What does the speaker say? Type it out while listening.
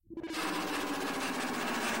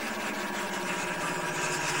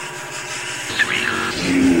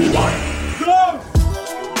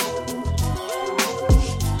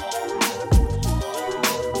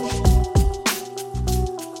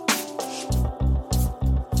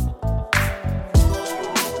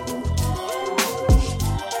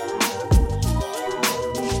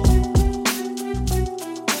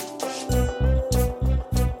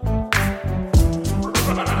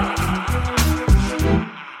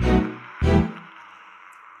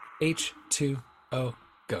H2O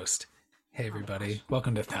Ghost. Hey Oh everybody, gosh.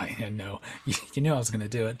 welcome to no, you knew I was going to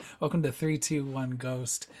do it. Welcome to 321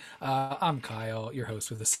 Ghost. I'm Kyle, your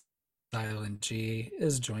host with a silent G,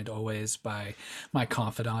 is joined always by my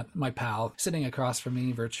confidant, my pal, sitting across from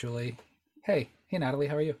me virtually. Hey Natalie,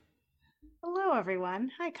 how are you? Hello,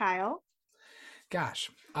 everyone. Hi, Kyle.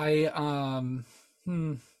 Gosh,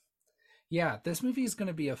 yeah, this movie is going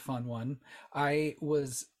to be a fun one. I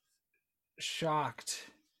was shocked,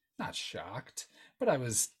 not shocked, but I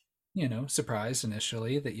was, surprised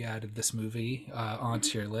initially that you added this movie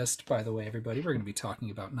onto your list. By the way, everybody, we're going to be talking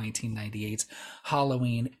about 1998's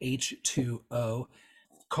Halloween H20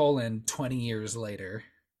 colon 20 years later.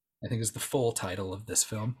 I think is the full title of this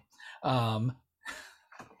film. Um,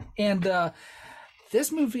 and This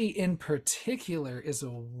movie in particular is a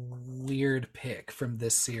weird pick from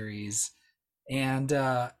this series. And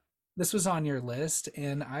This was on your list,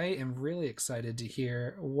 and I am really excited to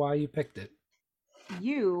hear why you picked it.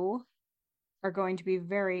 You are going to be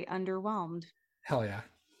very underwhelmed. Hell yeah.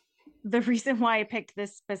 The reason why I picked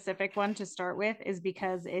this specific one to start with is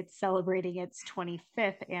because it's celebrating its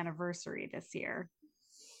 25th anniversary this year.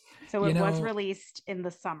 So You it was know, released in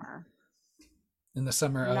the summer, in the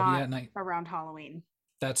summer of, not around Halloween.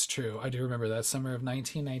 that's true. I do remember that summer of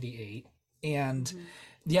 1998. And Mhm.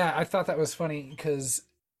 yeah, I thought that was funny because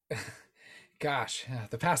gosh,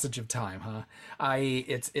 the passage of time, huh? I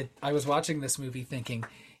was watching this movie thinking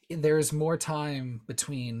there's more time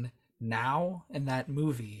between now and that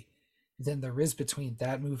movie than there is between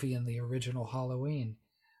that movie and the original Halloween.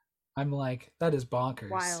 I'm like, that is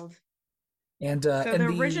bonkers. Wild. So And the The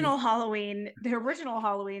original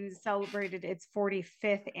Halloween celebrated its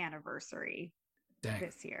 45th anniversary dang,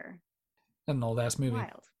 this year. an old ass movie.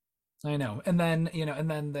 Wild. I know. And then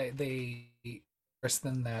they worse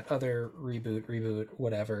than that other reboot,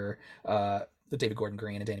 whatever, the David Gordon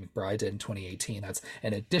Green and Danny McBride did in 2018. That's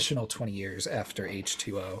an additional 20 years after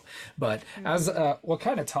H2O. But as Mhm. we'll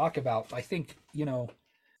kind of talk about, I think, the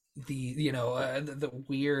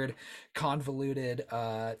weird convoluted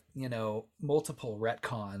multiple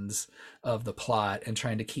retcons of the plot and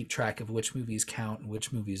trying to keep track of which movies count and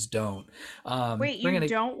which movies don't. Wait, We're you gonna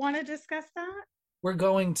don't want to discuss that? we're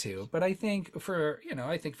going to, but I think for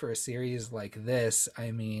a series like this,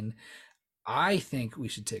 I think we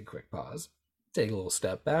should take a quick pause, take a little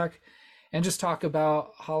step back, and just talk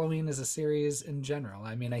about Halloween as a series in general.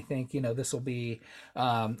 I think, this will be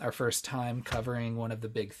our first time covering one of the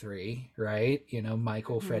big three, right?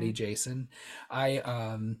 Michael, Freddy, Hmm. Jason. I,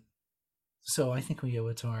 so I think we owe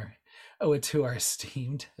it to our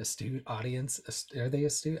astute audience. Are they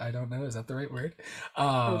astute? I don't know. Is that the right word?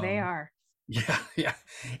 Oh, they Um, are. yeah.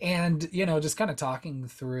 And, just kind of talking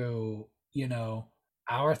through,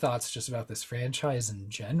 our thoughts just about this franchise in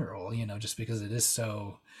general, just because it is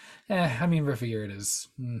so, revered is,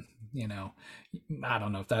 I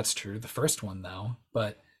don't know if that's true. The first one, though.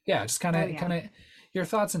 But yeah, just Oh, yeah. kind of your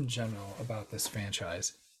thoughts in general about this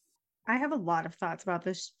franchise. I have a lot of thoughts about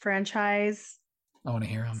this franchise. I want to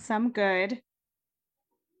hear them. Some good,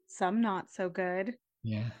 some not so good.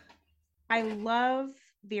 Yeah. I love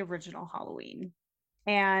the original Halloween.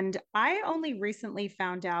 And I only recently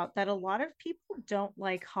found out that a lot of people don't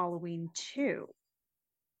like Halloween 2,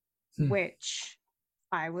 Hmm. which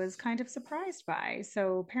I was kind of surprised by.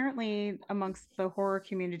 So apparently, amongst the horror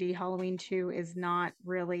community, Halloween 2 is not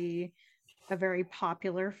really a very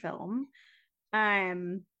popular film.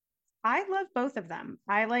 Um, I love both of them.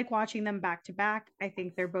 I like watching them back to back. I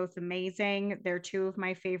think they're both amazing. They're two of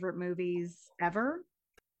my favorite movies ever.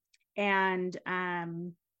 And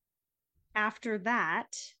After that,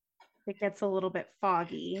 it gets a little bit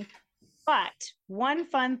foggy. But one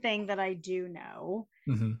fun thing that I do know,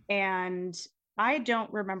 Hmm. and I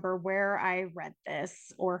don't remember where I read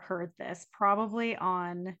this or heard this, probably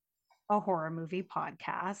on a horror movie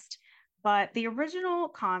podcast. But the original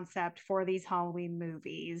concept for these Halloween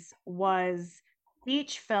movies was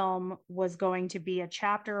each film was going to be a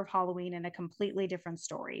chapter of Halloween in a completely different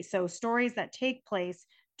story. So, stories that take place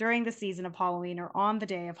during the season of Halloween or on the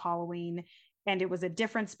day of Halloween. And it was a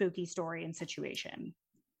different spooky story and situation.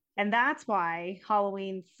 And that's why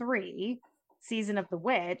Halloween 3, Season of the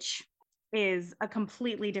Witch, is a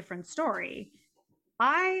completely different story.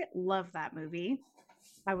 I love that movie.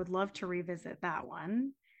 I would love to revisit that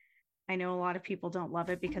one. I know a lot of people don't love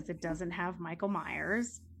it because it doesn't have Michael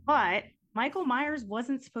Myers, but Michael Myers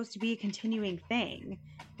wasn't supposed to be a continuing thing.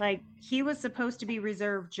 Like, he was supposed to be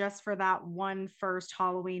reserved just for that one first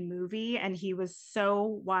Halloween movie, and he was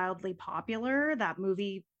so wildly popular that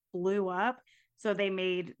movie blew up. So they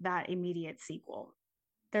made that immediate sequel.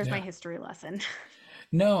 There's my Yeah. history lesson.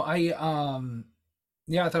 No,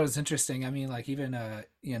 Yeah, I thought it was interesting. I mean, like even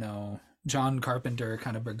John Carpenter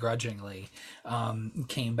kind of begrudgingly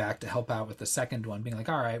came back to help out with the second one, being like,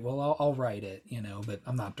 "All right, well, I'll write it, but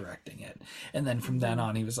I'm not directing it." And then from then Hmm.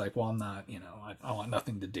 on, he was like, "Well, I'm not, I want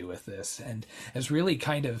nothing to do with this." And it's really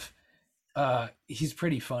kind of he's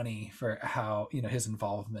pretty funny for how his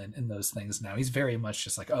involvement in those things now. He's very much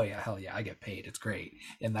just like, "Oh yeah, hell yeah, I get paid. It's great,"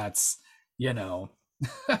 and that's you know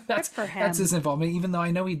Good that's for that's his him. involvement. Even though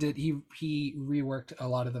I know he reworked a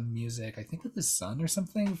lot of the music, I think with his son or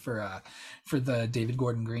something for the David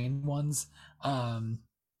Gordon Green ones. Um,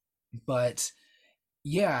 but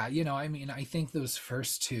yeah, I mean, I think those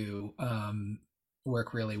first two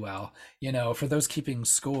work really well. For those keeping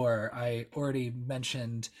score, I already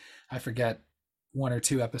mentioned, I forget, one or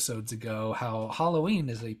two episodes ago, how Halloween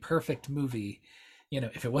is a perfect movie.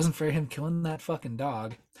 If it wasn't for him killing that fucking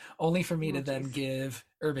dog, only for me Oh, to then jeez. give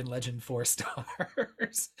Urban Legend 4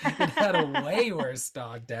 stars. It had a way worse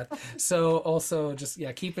dog death. So also just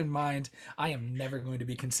yeah, keep in mind I am never going to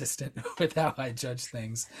be consistent with how I judge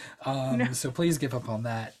things. No. So please give up on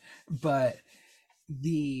that. But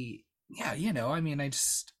the yeah, I mean,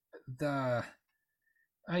 the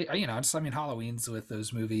I mean, Halloween's with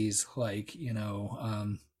those movies like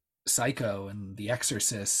Psycho and The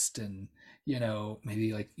Exorcist, and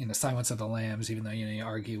maybe like Silence of the Lambs, even though you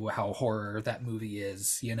argue how horror that movie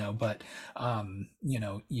is, but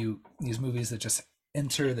you these movies that just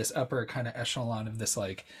enter this upper kind of echelon of this,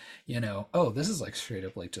 like oh, this is like straight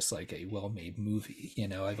up like just like a well-made movie.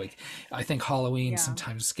 I think Halloween Yeah.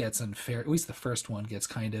 sometimes gets unfair, at least the first one gets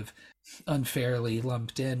kind of unfairly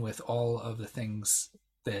lumped in with all of the things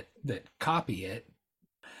that copy it.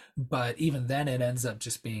 But even then it ends up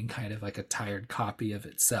just being kind of like a tired copy of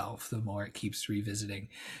itself the more it keeps revisiting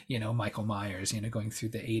Michael Myers, going through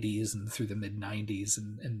the 80s and through the mid 90s,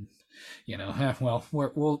 and well,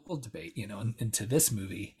 we'll debate into this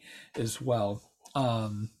movie as well.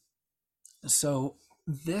 So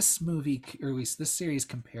this movie, or at least this series,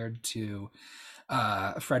 compared to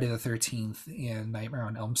Friday the 13th and Nightmare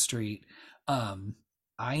on Elm Street, um,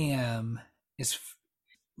 I am, as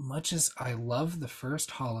much as I love the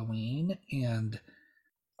first Halloween and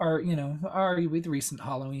arguably the recent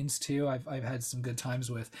Halloweens too, I've had some good times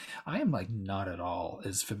with. I am like not at all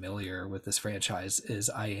as familiar with this franchise as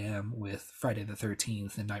I am with Friday the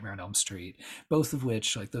 13th and Nightmare on Elm Street, both of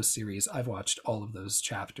which, like those series, I've watched all of those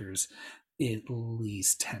chapters at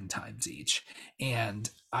least 10 times each. And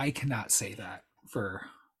I cannot say that for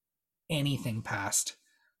anything past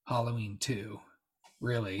Halloween 2,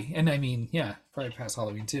 really. And I mean, yeah, probably past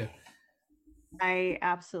Halloween 2. I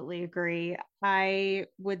absolutely agree. I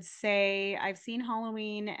would say I've seen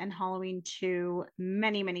Halloween and Halloween 2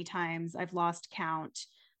 many, many times. I've lost count.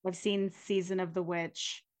 I've seen Season of the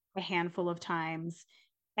Witch a handful of times.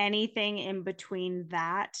 Anything in between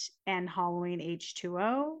that and Halloween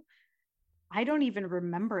H20, I don't even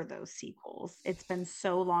remember those sequels. It's been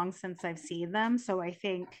so long since I've seen them. So I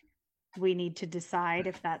think we need to decide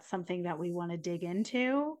if that's something that we want to dig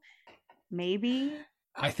into. Maybe.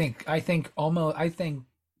 I think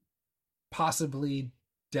possibly,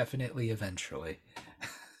 definitely, eventually,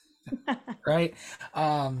 right?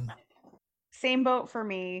 Um, Same boat for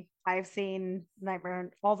me. I've seen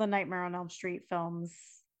all the Nightmare on Elm Street films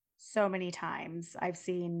so many times. I've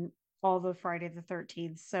seen all the Friday the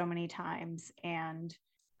 13th so many times. And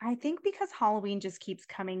I think because Halloween just keeps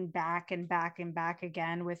coming back and back and back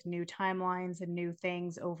again with new timelines and new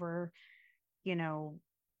things over, you know,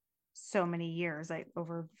 so many years, like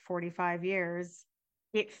over 45 years,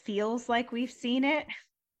 it feels like we've seen it,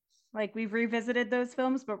 like we've revisited those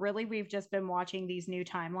films, but really we've just been watching these new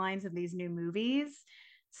timelines and these new movies.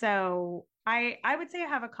 So I would say I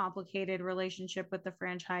have a complicated relationship with the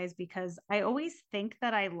franchise because I always think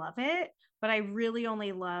that I love it, but I really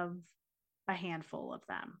only love a handful of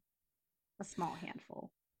them, a small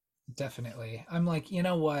handful. Definitely. I'm like, you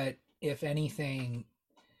know what? If anything,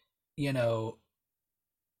 you know,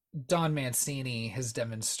 Don Mancini has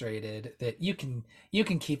demonstrated that you can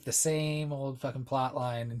keep the same old fucking plot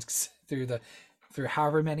line and through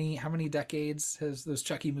how many decades has those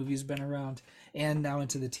Chucky movies been around, and now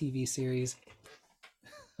into the TV series.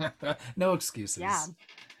 No Yeah. excuses.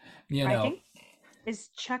 You I know, think is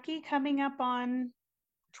Chucky coming up on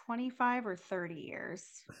 25 or 30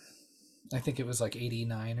 years? I think it was like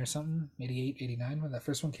 89 or something, 88, 89 when that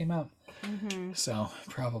first one came out. Mm-hmm. So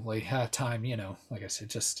probably time, like I said,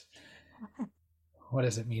 just what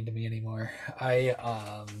does it mean to me anymore?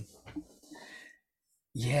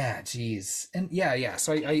 Yeah, geez. And yeah.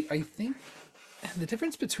 So I think the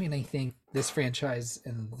difference between, I think, this franchise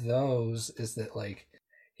and those is that, like,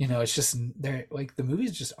 it's just they're like the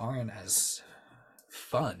movies just aren't as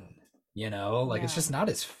fun, you know? Like it's Yeah. just not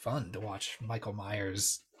as fun to watch Michael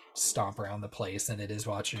Myers stomp around the place than it is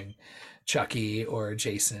watching Chucky or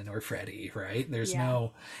Jason or Freddy, right? There's Yeah.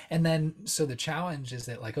 no, and then so the challenge is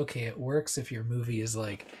that like, okay, it works if your movie is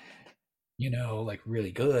like, you know, like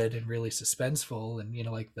really good and really suspenseful, and you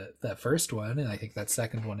know, like that first one, and I think that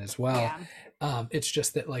second one as well. Yeah. It's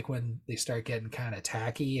just that like when they start getting kind of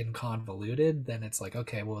tacky and convoluted, then it's like,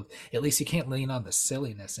 okay, well, at least you can't lean on the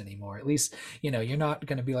silliness anymore. At least, you know, you're not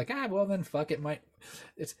going to be like, ah, well then fuck it, might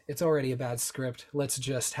it's already a bad script. Let's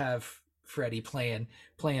just have Freddy playing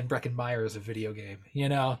Breckin Meyer as a video game, you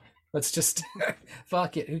know. Let's just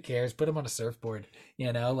fuck it. Who cares? Put him on a surfboard,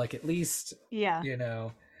 you know. Like at least, Yeah. you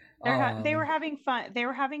know, They were um, having fun. They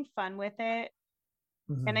were having fun with it.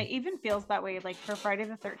 And mhm. it even feels that way like for Friday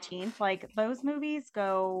the 13th. Like those movies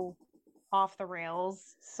go off the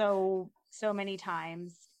rails so many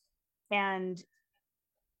times. And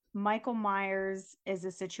Michael Myers is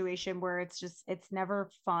a situation where it's never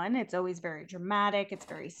fun. It's always very dramatic, it's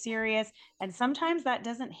very serious, and sometimes that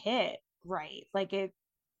doesn't hit right. Like it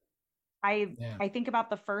Yeah. I think about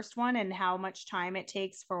the first one and how much time it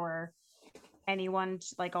takes for anyone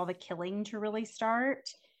to, like all the killing to really start,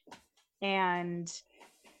 and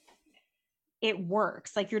it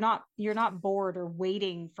works. Like you're not bored or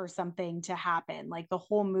waiting for something to happen. Like the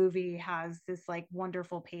whole movie has this like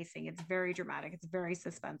wonderful pacing. It's very dramatic, it's very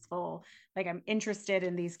suspenseful. Like I'm interested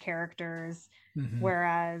in these characters, Hmm.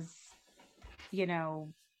 whereas, you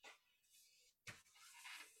know,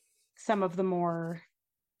 some of the more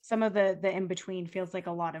some of the in between feels like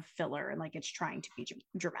a lot of filler, and like it's trying to be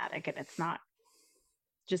dramatic, and it's not,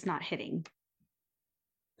 just not hitting.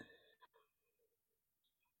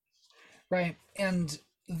 Right. And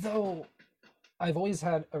though I've always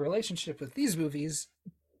had a relationship with these movies,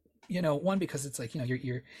 you know, one because it's like, you know,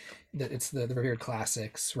 you're it's the revered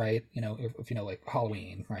classics, right? You know, if you know like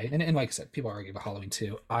Halloween, right? And like I said, people argue about Halloween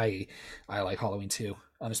 2. I like Halloween 2.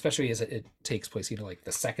 Especially as it takes place, you know, like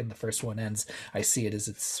the second the first one ends, I see it as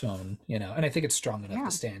its own, you know, and I think it's strong enough to Yeah.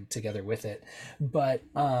 stand together with it. But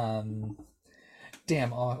damn,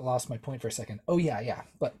 I lost my point for a second. Oh yeah, yeah.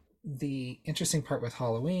 But the interesting part with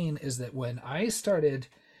Halloween is that when I started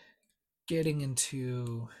getting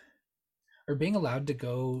into or being allowed to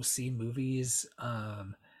go see movies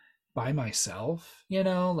by myself, you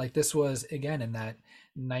know, like this was again in that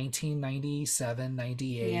 1997,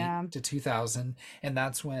 98 Yeah. to 2000, and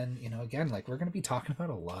that's when, you know, again, like we're going to be talking about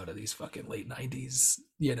a lot of these fucking late 90s,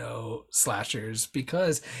 you know, slashers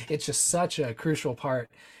because it's just such a crucial part,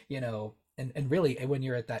 you know, and really when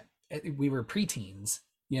you're at that, we were preteens,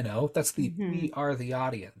 you know, that's the Hmm. we are the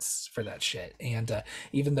audience for that shit, and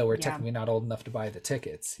even though we're Yeah. technically not old enough to buy the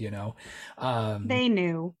tickets, you know, um They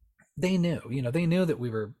knew. they knew, you know, they knew that we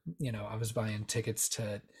were, you know, I was buying tickets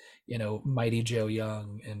to, you know, Mighty Joe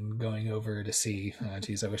Young and going over to see,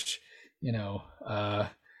 geez, I wish, you know,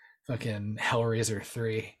 fucking Hellraiser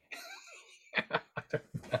 3. I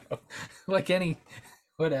don't know. Like any,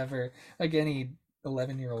 whatever, like any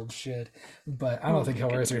 11-year-old should. But I don't Oh think my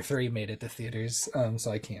Hellraiser goodness. 3 made it to theaters.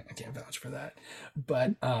 So I can't vouch for that.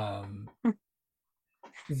 But,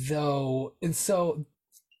 though, and so,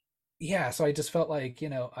 yeah, so I just felt like, you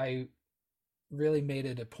know, I really made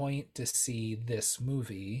it a point to see this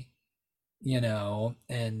movie, you know,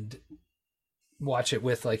 and watch it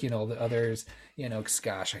with like, you know, the others, you know, 'cause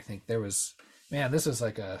gosh, I think there was, man, this was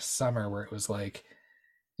like a summer where it was like,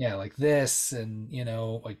 yeah, like this, and you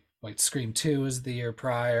know, like Scream 2 was the year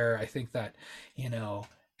prior. I think that, you know,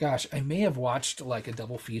 gosh, I may have watched like a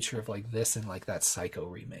double feature of like this and like that Psycho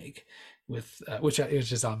remake with which is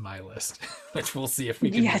just on my list, which we'll see if we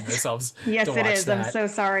can bring Yes. ourselves to Yes, it watch is. I'm that. so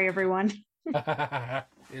sorry, everyone.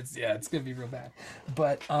 It's yeah, it's gonna be real bad.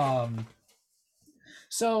 But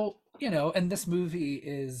so you know, and this movie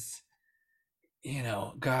is, you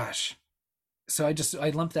know, gosh. So I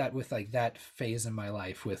lumped that with like that phase in my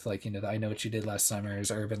life with like, you know, the I Know What You Did Last Summer's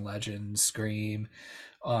Urban Legend, Scream,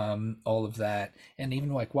 all of that. And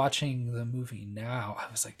even like watching the movie now, I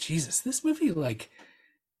was like, Jesus, this movie, like,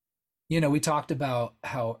 you know, we talked about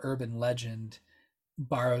how Urban Legend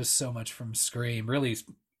borrows so much from Scream. Really,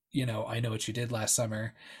 you know, I Know What You Did Last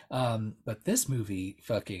Summer. But this movie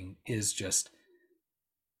fucking is just,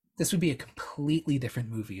 this would be a completely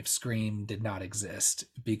different movie if Scream did not exist,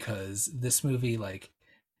 because this movie, like,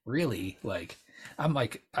 really, like, I'm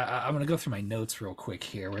gonna go through my notes real quick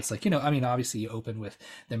here, where it's like, you know, I mean, obviously you open with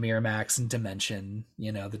the Miramax and Dimension,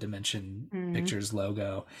 you know, the Dimension Mm. Pictures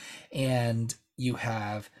logo, and you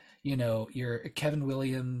have, you know, your Kevin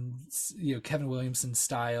Williams, you know, Kevin Williamson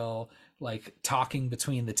style, like talking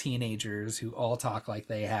between the teenagers who all talk like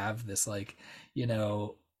they have this, like, you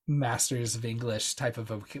know, masters of English type of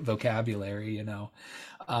vocabulary, you know.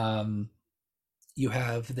 Um, you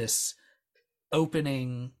have this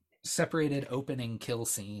opening, separated opening kill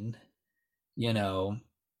scene, you know,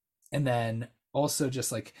 and then also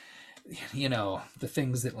just like, you know, the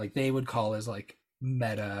things that like they would call as like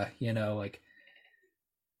meta, you know, like,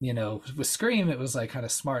 you know, with Scream it was like kind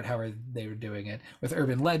of smart how they were doing it. With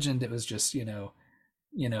Urban Legend it was just, you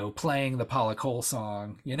know, playing the Paula Cole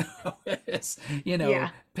song, you know, it's, you know, Yeah.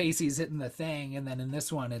 Pacey's hitting the thing, and then in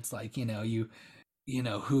this one it's like, you know, you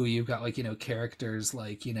know who you've got, like, you know, characters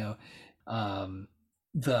like, you know, um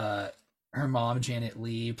the her mom Janet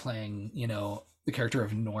Leigh playing, you know, the character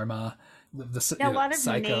of Norma, the Yeah, you know,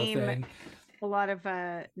 psycho thing. a lot of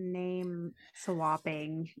name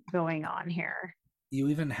swapping going on here. You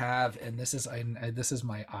even have, and this is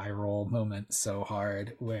my eye roll moment so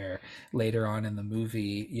hard, where later on in the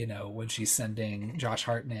movie, you know, when she's sending Josh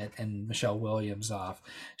Hartnett and Michelle Williams off,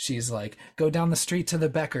 she's like, go down the street to the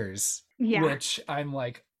Beckers, Yeah. which I'm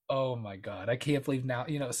like, oh my god, I can't believe now,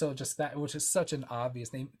 you know. So just that, which is such an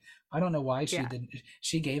obvious name. I don't know why she Yeah. didn't,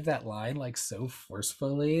 she gave that line like so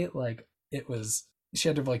forcefully, like it was, she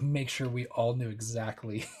had to like make sure we all knew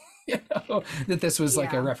exactly you know, that this was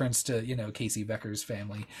like a Yeah. reference to, you know, Casey Becker's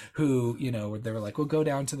family, who, you know, they were like, we'll go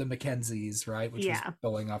down to the Mackenzies, right, which was Yeah.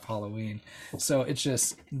 going off Halloween. So it's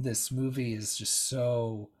just, this movie is just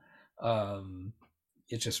so,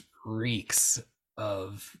 it just reeks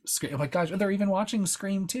of Scream. Oh my gosh, they're even watching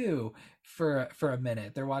Scream 2 for a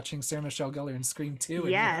minute. They're watching Sarah Michelle Gellar in Scream 2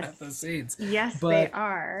 and even at those Yes. scenes. Yes, they But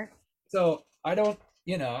are. so I don't,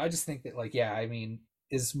 you know, I just think that, like, yeah, I mean,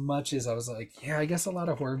 as much as I was like, yeah, I guess a lot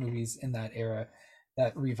of horror movies in that era,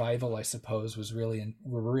 that revival, I suppose, was really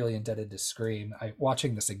were really indebted to Scream. I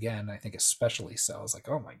watching this again, I think especially so. I was like,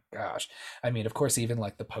 oh my gosh. I mean, of course, even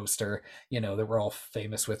like the poster, you know, that we're all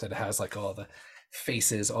famous with, it has like all the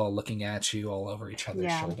faces all looking at you all over each other's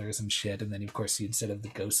Yeah. shoulders and shit. And then of course, instead of the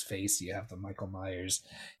ghost face, you have the Michael Myers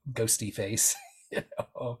ghosty face. You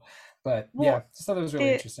know? But yeah, Well, just thought it was really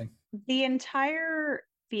the interesting. the entire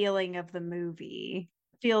feeling of the movie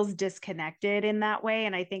feels disconnected in that way,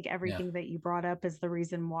 and I think Yeah, everything that you brought up is the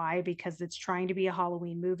reason why, because it's trying to be a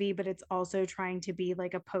Halloween movie but it's also trying to be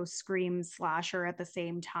like a post Scream slasher at the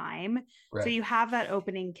same time. So right. you have that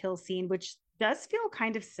opening kill scene which does feel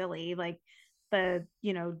kind of silly, like the,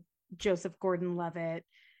 you know, Joseph Gordon-Levitt,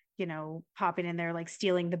 you know, popping in there like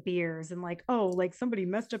stealing the beers and like, oh, like somebody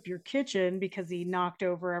messed up your kitchen because he knocked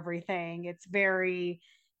over everything. It's very,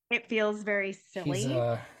 it feels very He's silly.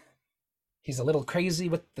 he's a little crazy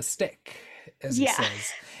with the stick, as he Yeah.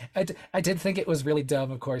 says. I did think it was really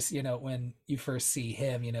dumb, of course, you know, when you first see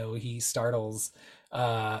him, you know, he startles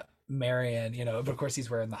Marion, you know, but of course he's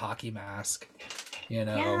wearing the hockey mask, you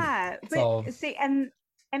know. Yeah, It's but all, see, and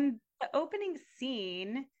the opening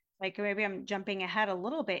scene, like maybe I'm jumping ahead a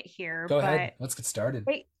little bit here, go ahead, but let's get started.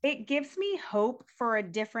 it gives me hope for a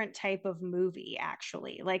different type of movie,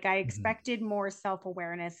 actually. Like I Mhm. expected more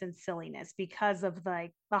self-awareness and silliness because of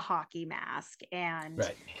like the hockey mask and,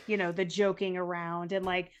 Right. you know, the joking around and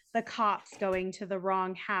like the cops going to the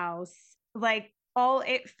wrong house. Like all,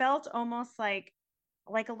 it felt almost like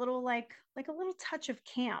a little like a little touch of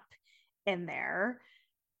camp in there.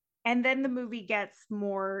 And then the movie gets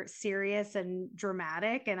more serious and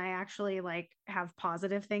dramatic, and I actually like have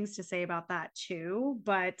positive things to say about that too.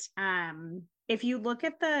 But if you look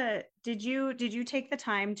at the, did you take the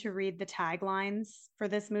time to read the taglines for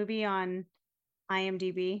this movie on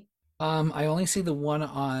IMDb? I only see the one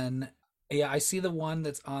on, yeah, I see the one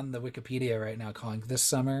that's on the Wikipedia right now calling this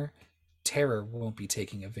summer Terror won't be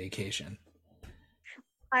taking a vacation.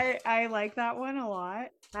 I like that one a lot.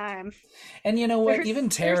 And you know what? There's Even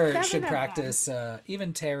there's terror seven should of them. practice.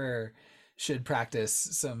 Even terror should practice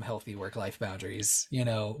some healthy work-life boundaries. You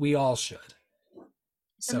know, we all should.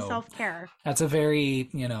 Some So self-care. that's a very,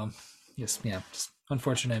 you know, just, yeah, just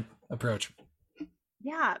unfortunate approach.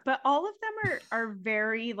 Yeah, but all of them are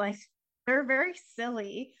very like, they're very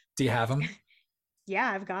silly. Do you have them? Yeah,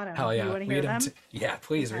 I've got them. Hell You yeah, want to hear read them. them? Yeah,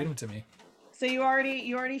 please read Okay. them to me. So you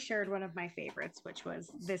already shared one of my favorites, which was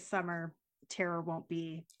this summer Terror won't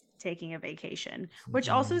be taking a vacation, which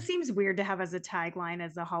also Mm, seems weird to have as a tagline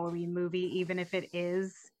as a Halloween movie, even if it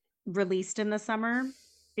is released in the summer,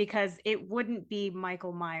 because it wouldn't be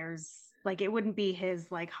Michael Myers, like it wouldn't be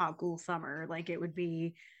his like hot ghoul summer, like it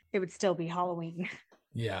would still be Halloween.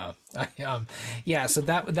 yeah, yeah. So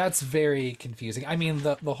that's very confusing. I mean,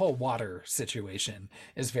 the whole water situation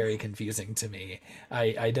is very confusing to me.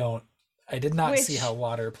 I don't. I did not see how Which,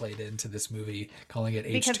 water played into this movie, calling it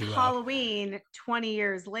because H2O. Halloween 20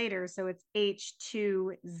 years later, so it's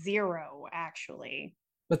H20 actually.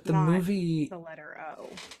 But the not movie, the letter O.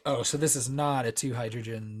 oh, so this is not a two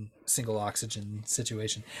hydrogen, single oxygen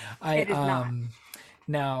situation. I It is not.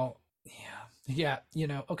 now, yeah,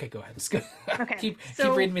 yeah, okay, go ahead. Let's go. Okay, keep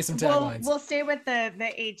so reading me some we'll taglines. we'll stay with the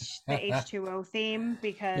H2O theme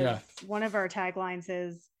because Yeah. one of our taglines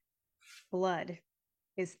is blood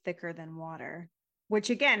is thicker than water, which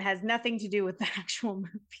again has nothing to do with the actual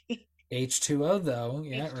movie. H2O though,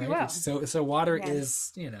 yeah, right. H2O. So water Again,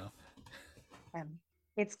 is, um,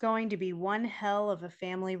 it's going to be one hell of a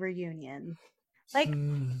family reunion. Like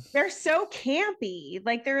hmm. they're so campy.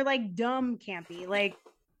 Like they're like dumb campy. Like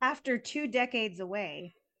after 2 decades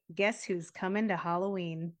away, guess who's coming to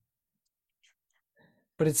Halloween?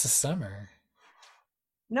 But it's the summer.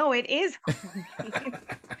 No, it is Halloween.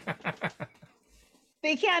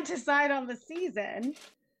 They can't decide on the season.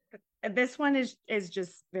 This one is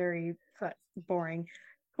just very boring.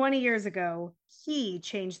 20 years ago, he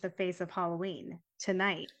changed the face of Halloween.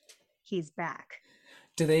 Tonight, he's back.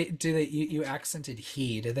 Do they you accented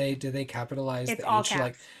he? Do they capitalize It's the all H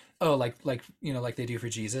like, caps. oh, like like they do for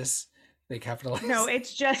Jesus? They No, capitalize.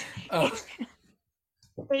 it's just Oh. it's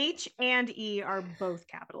H and E are both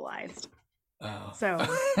capitalized. Oh. So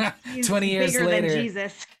he's 20 years bigger than later,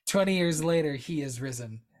 Jesus. 20 years later he is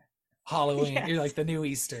risen. Halloween. You're like Yes. the new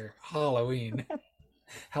Easter. Halloween.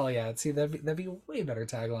 Hell yeah. See, that'd be a way better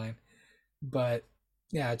tagline. But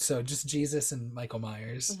yeah, so just Jesus and Michael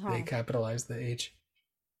Myers. They Uh-huh. capitalize the H.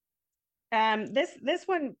 This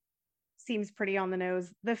one seems pretty on the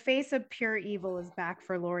nose. The face of pure evil is back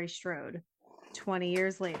for Laurie Strode. 20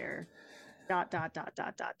 years later. Dot dot dot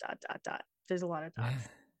dot dot dot dot dot. There's a lot of Yeah. dots.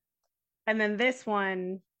 And then this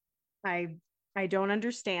one, I I don't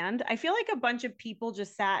understand. I feel like a bunch of people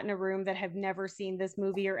just sat in a room that have never seen this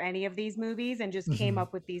movie or any of these movies and just came Mhm.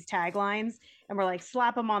 up with these taglines and were like,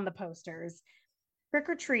 slap them on the posters. Trick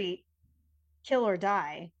or treat, kill or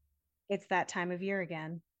die. It's that time of year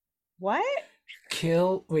again. What?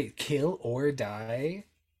 Kill or die?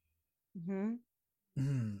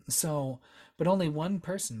 Mm-hmm. So, but only one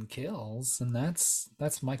person kills, and that's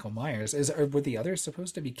Michael Myers. Were the others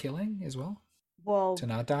supposed to be killing as well to Well,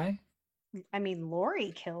 not die? I mean,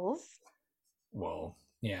 Lori kills. Well,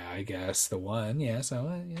 yeah, I guess the one. Yeah.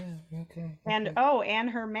 So yeah. Okay. And Okay. oh, and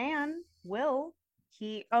her man, Will,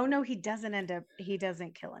 oh no, he doesn't end up, he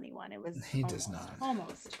doesn't kill anyone. It was He does almost, not.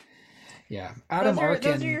 almost. Yeah. Adam Those are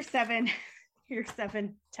Arkin. your seven your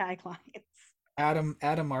seven taglines.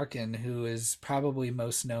 Adam Arkin, who is probably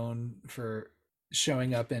most known for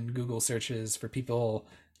showing up in Google searches for people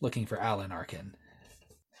looking for Alan Arkin.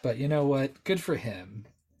 But you know what? Good for him.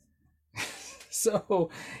 So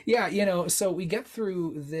yeah, so we get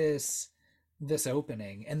through this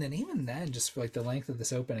opening, and then even then, just for like the length of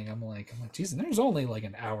this opening, I'm like, geez, there's only like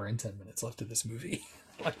an hour and 10 minutes left of this movie.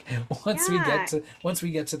 Like Yeah. once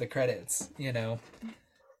we get to the credits.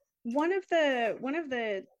 One of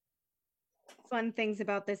the fun things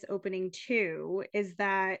about this opening too is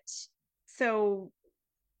that so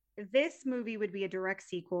this movie would be a direct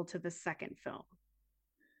sequel to the second film,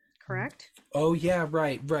 correct? Oh yeah,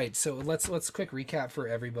 right. So let's quick recap for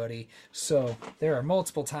everybody. So there are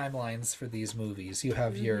multiple timelines for these movies. You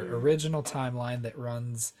have your Mm-hmm. original timeline that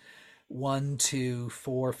runs 1, 2,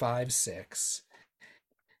 4, 5, 6,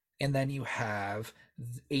 and then you have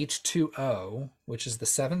H2O, which is the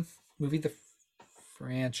seventh movie of the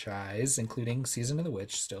franchise, including Season of the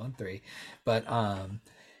Witch, still in three. But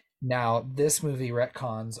now this movie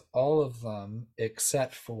retcons all of them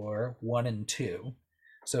except for one and two.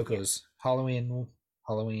 So it Yes. goes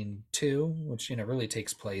Halloween 2, which really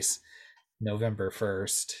takes place November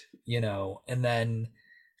 1st,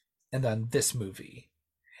 and then this movie.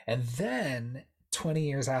 And then 20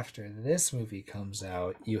 years after this movie comes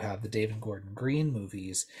out, you have the David Gordon Green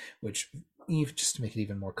movies, which, just to make it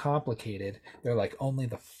even more complicated, they're like only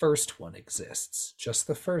the first one exists, just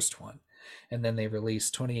the first one. And then they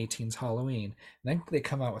release 2018's Halloween. And then they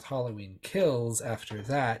come out with Halloween Kills after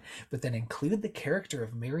that, but then included the character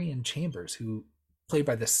of Marion Chambers, who played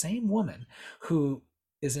by the same woman who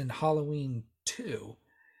is in Halloween 2.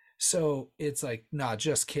 So it's like, nah,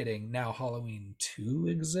 just kidding. Now Halloween 2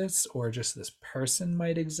 exists, or just this person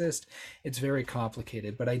might exist. It's very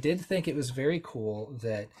complicated, but I did think it was very cool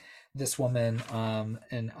that this woman,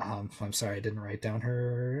 and I'm sorry, I didn't write down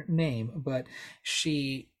her name, but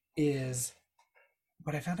she is,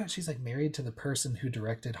 but I found out she's like married to the person who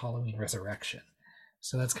directed Halloween Resurrection.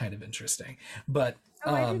 So that's kind of interesting. But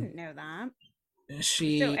Oh, I didn't know that. So,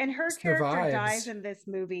 she and her character dies survives in this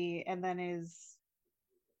movie and then is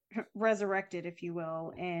resurrected, if you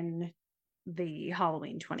will, in the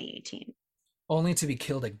Halloween 2018, only to be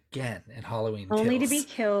killed again in Halloween only to be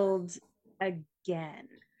Kills. killed again.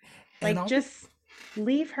 And Like, I'll be just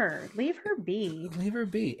leave her be. leave her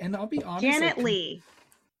be. And I'll be honest, Janet like Leigh.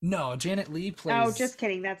 no, Janet Leigh Oh, plays just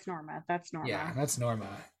kidding. That's Norma. That's yeah, Norma. that's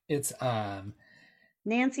Norma. It's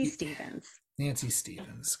Nancy Stevens. Nancy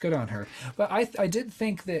Stevens. Good on her. But I did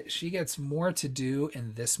think that she gets more to do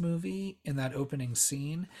in this movie in that opening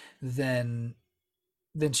scene than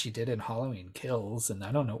she did in Halloween Kills, and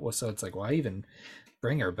I don't know. So it's like, why even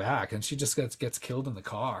bring her back? And she just gets killed in the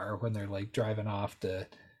car when they're like driving off to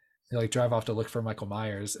they like drive off to look for Michael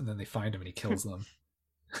Myers, and then they find him and he kills them.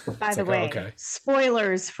 By It's the like, oh, way, okay.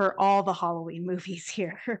 spoilers for all the Halloween movies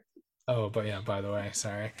here. Oh, but yeah. By the way,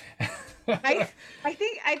 sorry. I I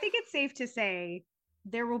think it's safe to say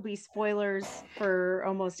there will be spoilers for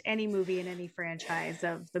almost any movie in any franchise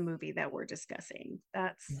of the movie that we're discussing.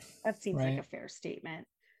 That seems like a Right. fair statement.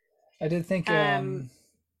 I did think. Um,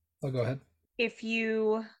 I'll go ahead. if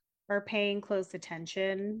you are paying close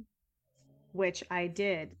attention, which I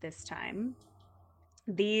did this time,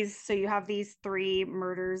 so you have these three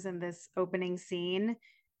murders in this opening scene,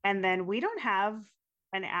 and then we don't have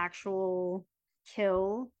an actual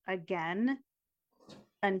kill again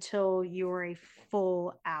until you're a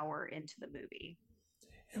full hour into the movie.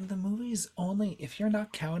 And the movie's only, if you're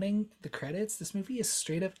not counting the credits, this movie is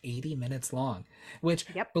straight up 80 minutes long, which,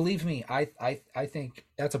 Yep. believe me, I think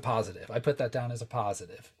that's a positive. I put that down as a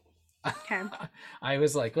positive. Okay. I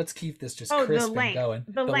was like, let's keep this just Oh, the crisp and length. going.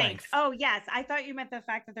 The The length. length. Oh, yes. I thought you meant the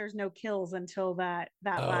fact that there's no kills until that Oh,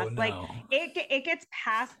 last, like, no. it gets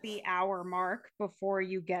past the hour mark before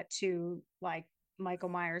you get to like Michael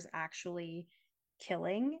Myers actually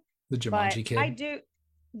killing. The But Jumanji I kid. do,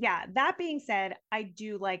 yeah, that being said, I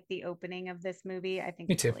do like the opening of this movie. I think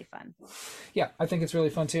Me it's too. really fun. Yeah, I think it's really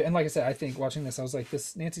fun too. And like I said, I think watching this, I was like,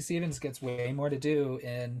 this Nancy Stevens gets way more to do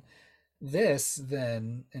in this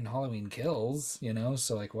than in Halloween Kills,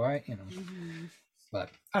 So like, why, Mm-hmm. But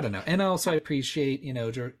I don't know. And also I appreciate,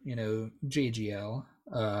 JGL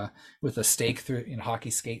with a stake through,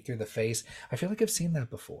 hockey skate through the face. I feel like I've seen that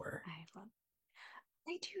before.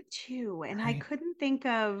 I do too. And I Right? couldn't think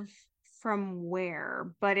of from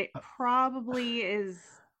where, but it probably is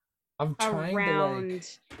I'm trying to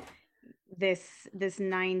around this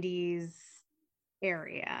 90s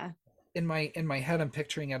area. in my head I'm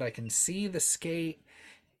picturing it. I can see the skate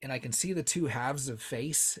and I can see the two halves of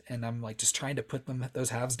face and I'm like just trying to put those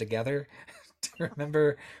halves together to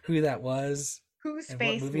remember who that was Whose and what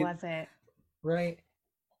face movie, was it? right?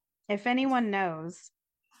 If anyone knows.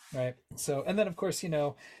 Right. So, and then of course,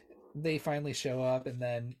 they finally show up and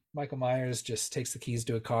then Michael Myers just takes the keys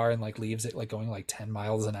to a car and like leaves it like going like 10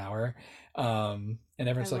 miles an hour. And I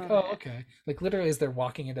everyone's like, love oh, it. okay. Like literally as they're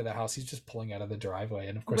walking into the house, he's just pulling out of the driveway.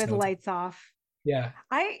 And of course, With no one's, lights off. yeah,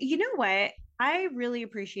 You know what? I really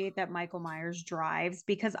appreciate that Michael Myers drives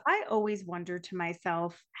because I always wonder to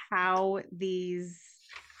myself how these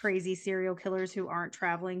crazy serial killers who aren't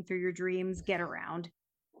traveling through your dreams get around.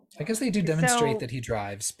 I guess they do demonstrate So that he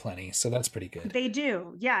drives plenty. So that's pretty good. they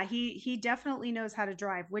do. Yeah, he definitely knows how to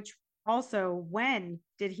drive, which also when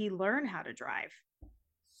did he learn how to drive?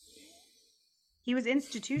 He was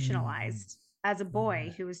Mhm. institutionalized as a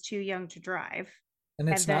boy who was too young to drive And and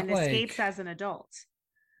it's then not escapes like, as an adult.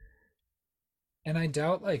 and I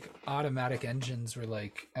doubt like automatic engines were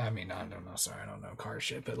like, I mean, I don't know. Sorry, I don't know car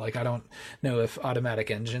shit, but like, I don't know if automatic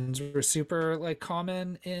engines were super like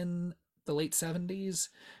common in the late 70s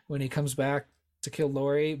when he comes back to kill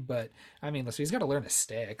Lori. But I mean, listen, he's got to learn a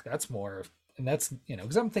stick. That's more, and that's,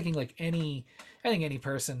 because I'm thinking like I think any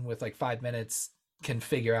person with like 5 minutes can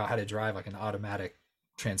figure out how to drive like an automatic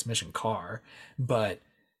transmission car. But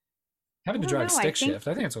I having to don't drive know. stick shift,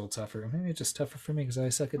 I think it's a little tougher. Maybe it's just tougher for me because I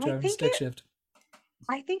suck at I driving think stick it shift.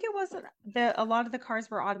 I think it was a lot of the cars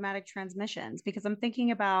were automatic transmissions because I'm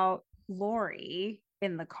thinking about Lori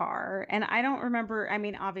in the car and I don't remember, I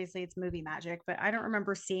mean obviously it's movie magic, but I don't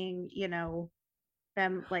remember seeing,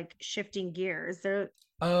 them like shifting gears. They're,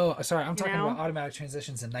 Oh, sorry. I'm you talking about know. automatic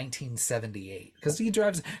transitions in 1978 because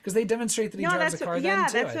they demonstrate that he No, drives a car then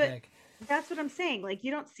too, I think. that's what I'm saying. Like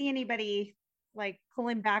you don't see anybody like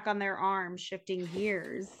pulling back on their arm, shifting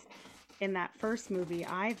gears in that first movie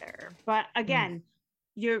either. But Hmm. again,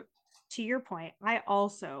 you're to your point, I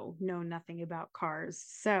also know nothing about cars.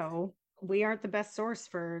 So we aren't the best source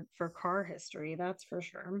for car history, that's for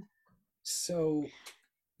sure. So,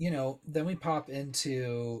 then we pop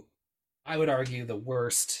into, I would argue, the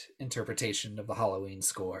worst interpretation of the Halloween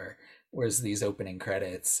score was these opening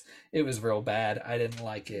credits. It was real bad. I didn't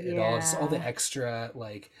like it at all. Just all the Yeah. extra,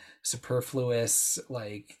 like, superfluous,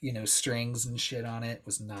 like, strings and shit on it.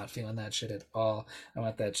 Was not feeling that shit at all. I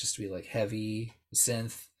want that just to be, like, heavy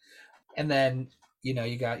synth. And then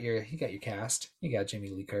you got your cast. You got Jamie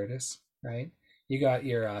Lee Curtis, right? You got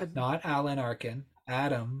your Uh, not Alan Arkin,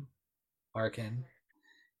 Adam Arkin,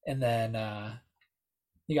 and then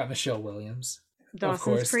you got Michelle Williams, of Dawson's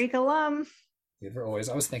course. Creek alum.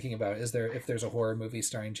 I was thinking about is there if there's a horror movie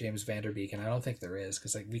starring James Van Der Beek, and I don't think there is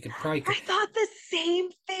because like we could probably I thought the same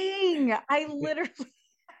thing. I we, literally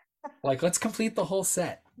like let's complete the whole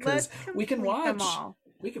set because let's we can complete them watch. all.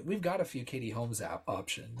 We've got a few Katie Holmes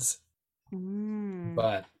options, Mm.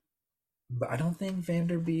 but I don't think Van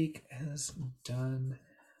Der Beek has done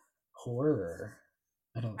horror.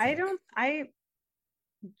 I don't I think. don't I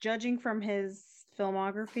judging from his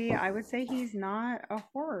filmography, I would say he's not a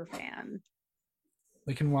horror fan.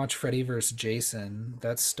 We can watch Freddy vs. Jason.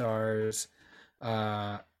 That stars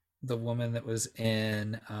uh, the woman that was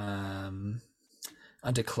in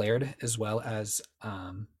Undeclared, as well as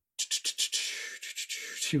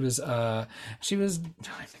she was oh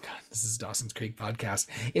my god, this is Dawson's Creek podcast.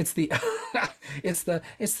 It's the it's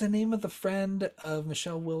the name of the friend of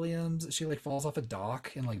Michelle Williams. She like falls off a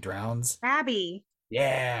dock and like drowns. Abby,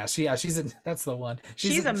 She's in that's the one.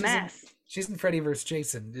 she's a mess. She's in Freddy vs.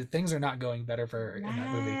 Jason. Things are not going better for her in that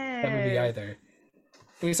movie. That movie Yes. either.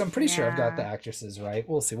 At least I'm pretty sure I've got the Yeah. actresses right.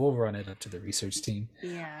 We'll see. We'll run it up to the research team.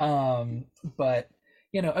 Yeah. But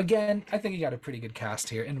again, I think you got a pretty good cast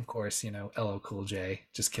here, and of course, LL Cool J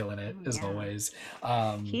just killing it Oh, as yeah. always.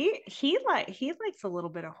 Um, He likes a little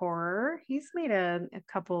bit of horror. He's made a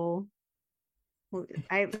couple.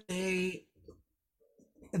 I they,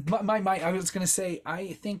 I was gonna say,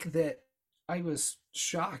 I think that I was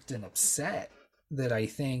shocked and upset that I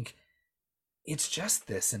think it's just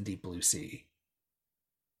this in Deep Blue Sea,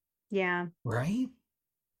 Yeah. right?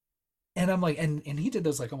 And I'm like, and he did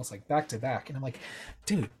those like almost like back to back, and I'm like,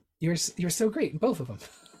 dude, you're so great in both of them.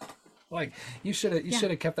 Like you Yeah.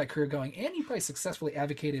 should have kept that career going, and you probably successfully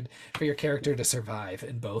advocated for your character to survive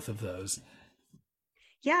in both of those.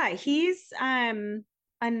 Yeah, he's a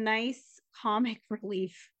nice comic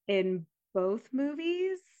relief in both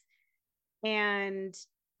movies. And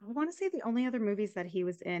I want to say the only other movies that he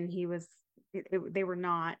was in, they were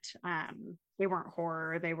not they weren't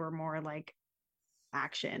horror, they were more like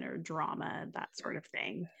action or drama, that sort of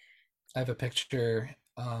thing. I have a picture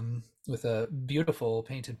with a beautiful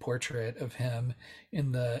painted portrait of him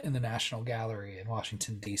in the National Gallery in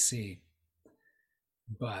Washington D.C.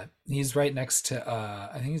 But he's right next to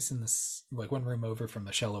I think he's in this like one room over from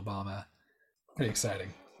Michelle Obama. Pretty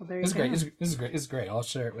exciting. Well, there you This is great. go. This is great. It's great. I'll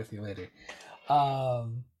share it with you later.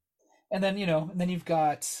 Um, and then you've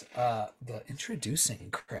got the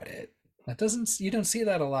introducing credit. That doesn't you don't see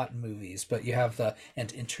that a lot in movies, but you have the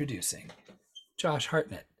and introducing Josh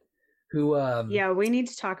Hartnett, who Yeah, we need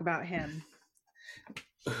to talk about him.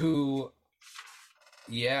 who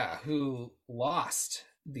who lost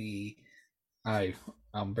the I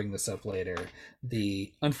I'll bring this up later.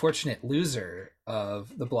 The unfortunate loser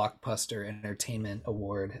of the Blockbuster Entertainment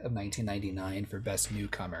Award of 1999 for Best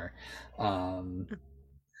Newcomer. Um,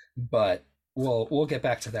 but we'll get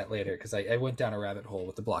back to that later because I went down a rabbit hole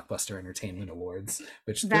with the Blockbuster Entertainment Awards,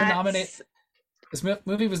 which they're nominate. That's This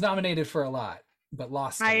movie was nominated for a lot, but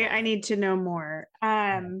lost a I lot. need to know more.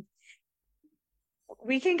 Yeah.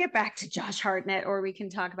 We can get back to Josh Hartnett or we can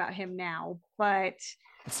talk about him now, but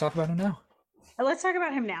Let's talk about him now. let's talk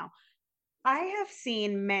about him now. I have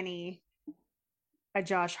seen many a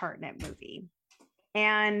Josh Hartnett movie.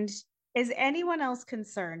 And is anyone else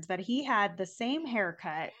concerned that he had the same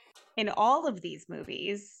haircut in all of these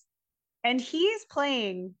movies and he's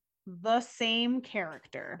playing the same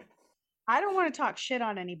character? I don't want to talk shit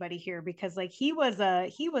on anybody here because like he was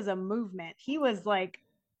a movement. He was like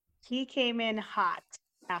he came in hot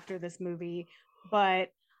after this movie,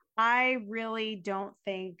 but I really don't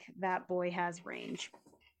think that boy has range.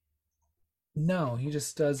 No, he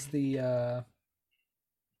just does He's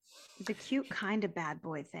a cute kind of bad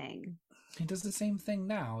boy thing. he does the same thing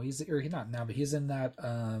now. He's not now, but he's in that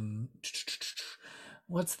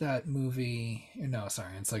what's that movie? No,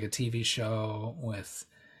 sorry, it's like a TV show with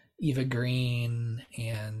Eva Green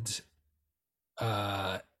and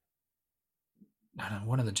uh I don't know,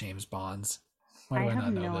 one of the James Bonds. Why I do I have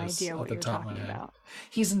not know no this idea off what the you're top of my talking head? about.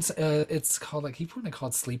 He's in it's called like he put it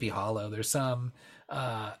called Sleepy Hollow.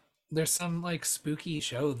 Uh there's some like spooky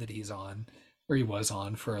show that he's on or he was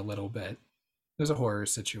on for a little bit. There's a horror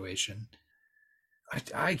situation.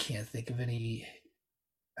 I can't think of any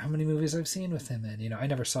how many movies I've seen with him in. I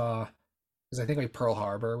never saw because I think like Pearl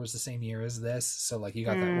Harbor was the same year as this, so like you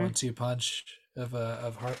got that Mm. 1-2 punch of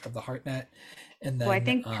the Hartnett, and Well, I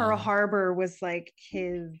then think Pearl Harbor was like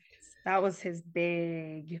that was his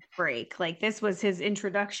big break. Like this was his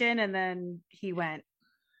introduction and then he went.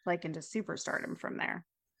 like into superstardom from there.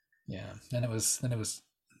 Yeah. Then it was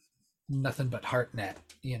nothing but heartnet,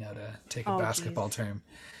 to take a Oh, basketball geez. term,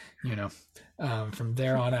 from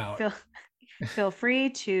there on out. Feel feel free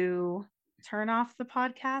to turn off the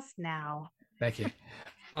podcast now. Thank you.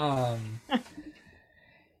 Um,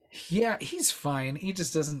 yeah, he's fine. He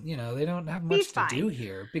just doesn't, they don't have He's much to do fine.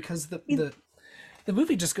 here because the He's, the the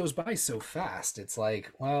movie just goes by so fast. It's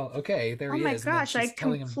like, well, okay, there oh he my is, and then gosh, I she's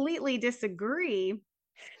telling him, completely disagree.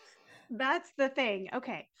 That's the thing.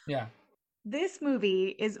 Okay. yeah, This movie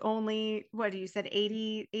is only, what you said,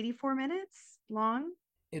 84 minutes long?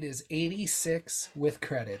 it is 86 with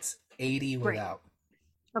credits, 80 Great. without.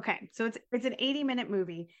 Okay. So it's an 80-minute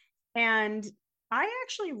movie. And I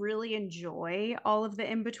actually really enjoy all of the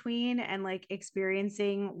in between and like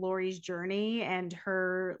experiencing Lori's journey and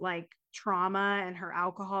her like trauma and her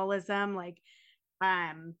alcoholism. Like,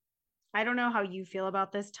 um, I don't know how you feel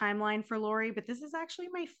about this timeline for Lori, but this is actually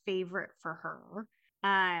my favorite for her.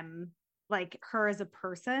 Um, like her as a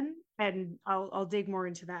person, and I'll dig more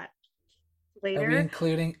into that Are we later.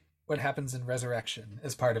 including what happens in Resurrection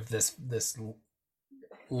as part of this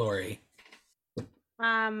Lori?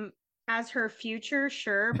 Um, as her future,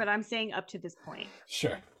 sure, but I'm saying up to this point.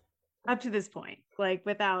 Sure. Up to this point, like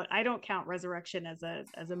without, I don't count Resurrection as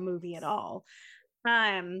a movie at all.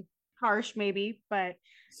 Um, harsh maybe, but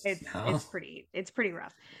No. it's pretty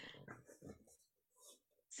rough.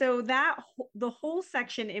 So that the whole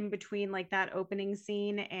section in between like that opening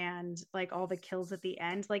scene and like all the kills at the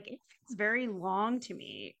end, like it feels very long to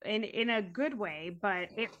me in a good way, but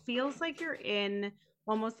it feels like you're in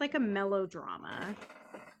almost like a melodrama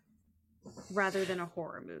rather than a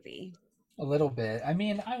horror movie. A little bit. I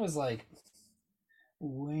mean, I was like,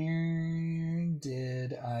 where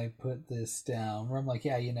did I put this down? Where I'm like,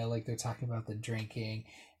 yeah, like they're talking about the drinking,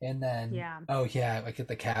 and then, Yeah. oh yeah, like at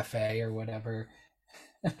the cafe or whatever.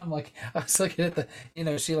 And I'm like, I was looking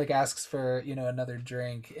at she like asks for, another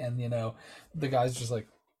drink, and the guy's just like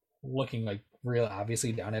looking like real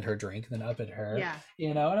obviously down at her drink, and then up at her, Yeah.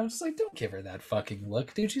 and I'm just like, don't give her that fucking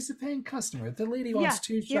look, dude. She's a paying customer. The lady wants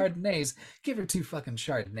Yeah. two Yep. Chardonnays. Give her two fucking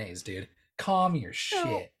Chardonnays, dude. Calm your So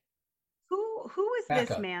shit. who is Back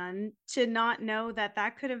this up. man to not know that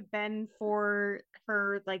that could have been for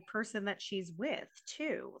her like person that she's with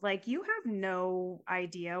too? Like you have no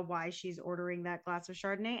idea why she's ordering that glass of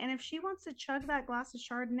Chardonnay, and if she wants to chug that glass of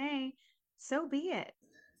Chardonnay, so be it.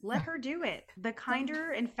 Let Yeah, her do it. The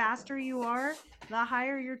kinder and faster you are, the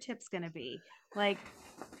higher your tip's going to be. Like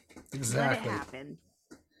let it exactly. happen.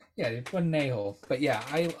 Yeah, what an a-hole. But yeah,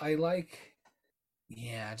 I like,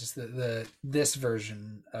 yeah, just the this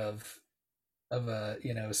version of a,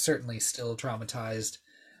 certainly still traumatized,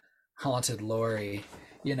 haunted Lori.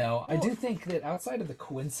 I Well, do think that outside of the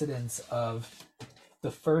coincidence of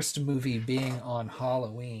the first movie being on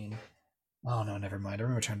Halloween, oh no, never mind. I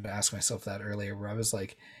remember trying to ask myself that earlier, where I was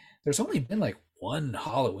like, there's only been like one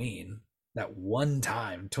Halloween, that one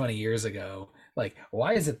time 20 years ago. Like,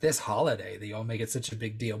 why is it this holiday that y'all make it such a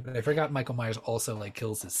big deal? But I forgot Michael Myers also like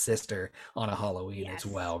kills his sister on a Halloween as yes.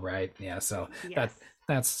 well, right? Yeah, so that Yes.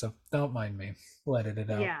 that's so don't mind me. Let it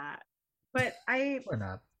out. Yeah. But Or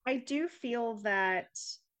not. I do feel that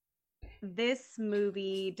this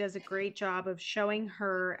movie does a great job of showing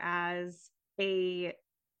her as a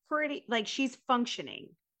pretty, like, she's functioning.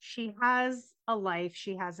 She has a life,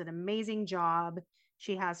 she has an amazing job.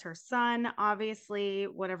 She has her son, obviously,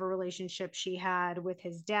 whatever relationship she had with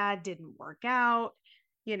his dad didn't work out,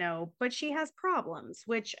 but she has problems,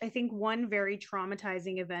 which I think one very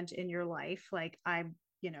traumatizing event in your life, like, I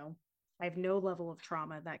have no level of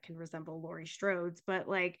trauma that can resemble Laurie Strode's, but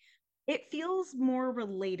like it feels more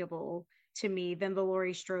relatable to me than the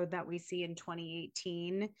Laurie Strode that we see in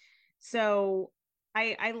 2018. So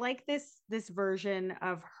I like this version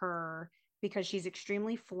of her because she's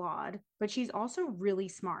extremely flawed, but she's also really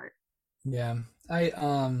smart. Yeah. I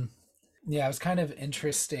yeah, it was kind of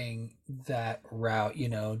interesting that route,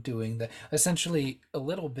 doing the essentially a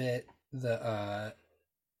little bit the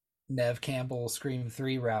Nev Campbell Scream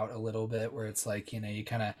 3 route a little bit, where it's like, you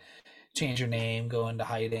kind of change your name, go into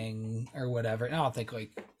hiding or whatever. And I don't think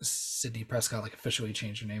like Sydney Prescott like officially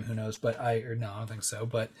changed her name, who knows, but I don't think so.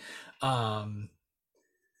 But um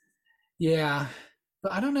yeah.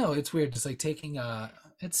 But I don't know, it's weird just like taking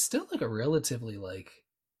it's still like a relatively like,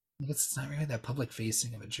 I guess it's not really that public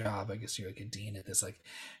facing of a job. I guess you're like a dean at this like,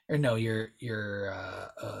 or no, you're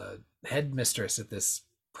a headmistress at this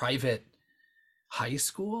private high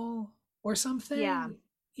school or Yeah, something.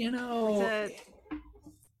 it's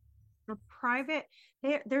a private,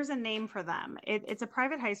 there's a name for them. It's a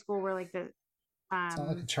private high school where like the It's not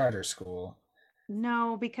like a um charter school.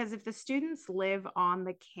 No, because if the students live on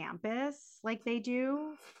the campus like they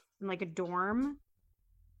do in like a dorm,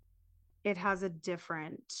 it has a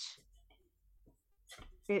different,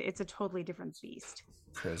 it's a totally different beast.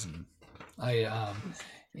 Prison. I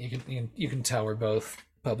you can tell we're both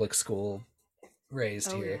public school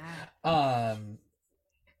raised Oh here. yeah. Um,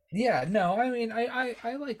 yeah, no, I mean,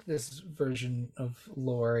 I like this version of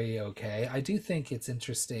Lori. Okay, I do think it's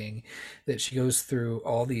interesting that she goes through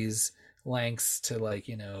all these lengths to like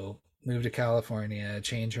move to California,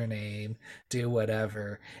 change her name, do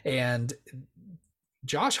whatever, and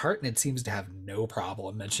Josh Hartnett seems to have no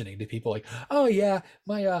problem mentioning to people like, "Oh yeah,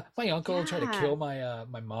 my uncle tried to Yeah. kill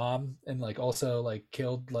my mom and like also like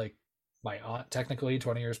killed like my aunt technically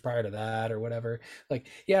 20 years prior to that or whatever." Like,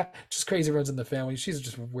 yeah, just crazy runs in the family. She's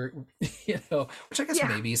just weird, which I guess Yeah.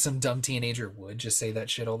 maybe some dumb teenager would just say that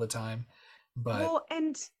shit all the time. But Well,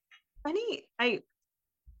 and I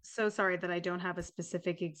so sorry that I don't have a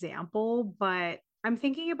specific example, but I'm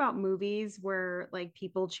thinking about movies where like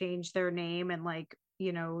people change their name and like,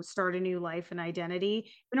 start a new life and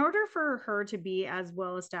identity. In order for her to be as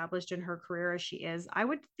well established in her career as she is, I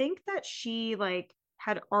would think that she like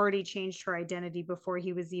had already changed her identity before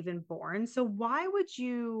he was even born. So why would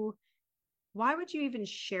you even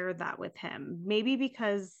share that with him? Maybe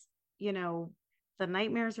because, you know, the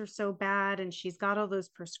nightmares are so bad and she's got all those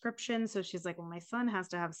prescriptions. So she's like, well, my son has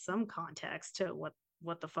to have some context to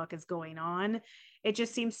what the fuck is going on. It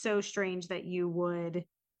just seems so strange that you would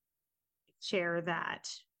share that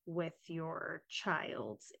with your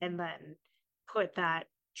child and then put that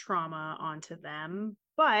trauma onto them.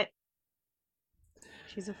 But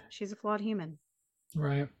she's a flawed human.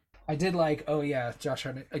 right. I did like, oh yeah, Josh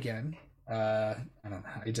Hartnett again. I don't know.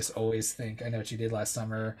 I just always think I know what you did last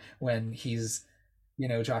summer when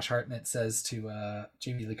Josh Hartnett says to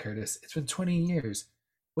Jamie Lee Curtis, "It's been 20 years.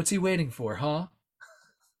 What's he waiting for, huh?"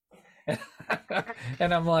 And,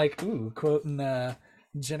 and I'm like, ooh, quoting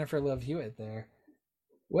Jennifer Love Hewitt there.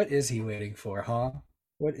 What is he waiting for, huh?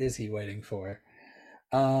 What is he waiting for?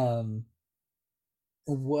 Um,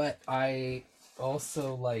 what I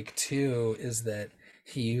also like too is that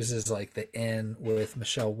he uses like the "in" with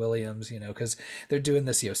Michelle Williams, because they're doing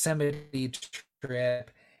this Yosemite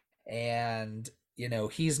trip, and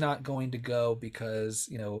he's not going to go because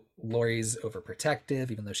Lori's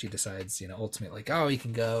overprotective, even though she decides ultimately like, oh, he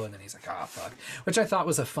can go, and then he's like, oh fuck, which I thought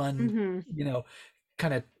was a fun Mm-hmm.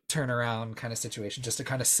 kind of turnaround kind of situation, just to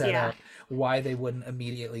kind of set Yeah, up why they wouldn't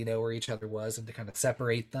immediately know where each other was and to kind of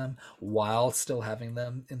separate them while still having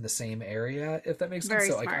them in the same area, if that makes sense. very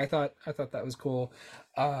So like smart. I thought that was cool.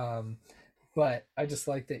 um but I just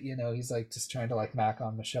like that he's like just trying to like mac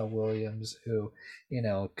on Michelle Williams, who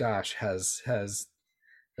gosh, has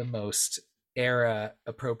the most era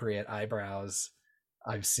appropriate eyebrows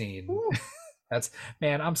I've seen. Ooh, That's,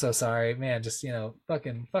 man, I'm so sorry, man. Just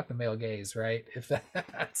fucking fuck the male gaze, right? If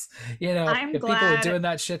that's I'm if people are glad doing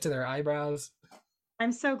that shit to their eyebrows.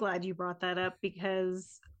 I'm so glad you brought that up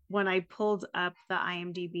because when I pulled up the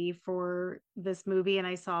IMDb for this movie and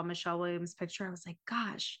I saw Michelle Williams' picture, I was like,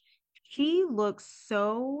 gosh, she looks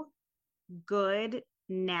so good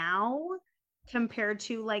now compared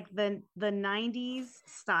to like the 90s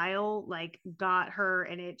style like got her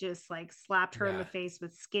and it just like slapped her in the Yeah. face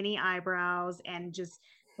with skinny eyebrows and just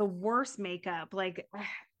the worst makeup like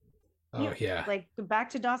Oh you yeah. like back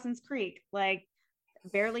to Dawson's Creek like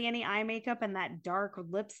barely any eye makeup and that dark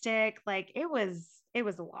lipstick like it was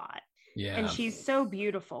a lot and Yeah. she's so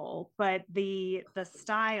beautiful but the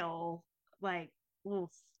style like oof,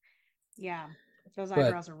 yeah those But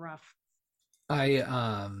eyebrows are rough. I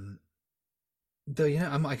though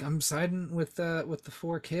I'm like, I'm siding with the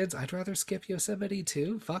four kids. I'd rather skip Yosemite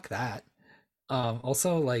too. Fuck that.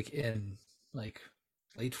 Also like in like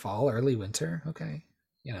late fall, early winter. Okay.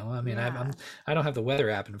 I mean, Yeah. I don't have the weather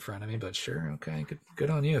app in front of me, but sure, okay, good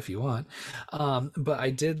on you if you want. But I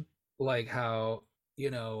did like how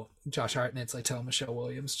Josh Hartnett's like telling Michelle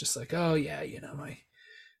Williams just like, oh yeah, my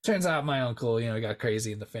turns out my uncle got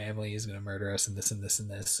crazy in the family. He's gonna murder us and this and this and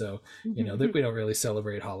this. So that we don't really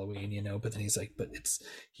celebrate Halloween. But then he's like, but it's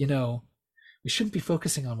we shouldn't be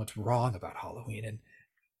focusing on what's wrong about Halloween and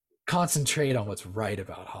concentrate on what's right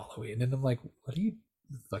about Halloween. And I'm like, what are you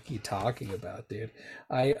the fuck are you talking about, dude?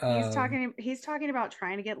 I He's talking about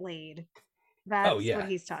trying to get laid. Oh That's what yeah.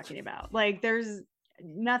 he's talking about. Like there's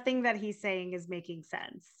nothing that he's saying is making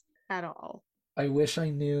sense at all. I wish I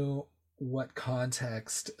knew what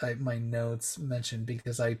context my notes mentioned,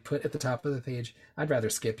 because I put at the top of the page, I'd rather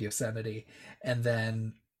skip Yosemite, and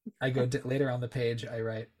then I go later on the page, I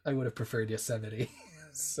write, I would have preferred Yosemite.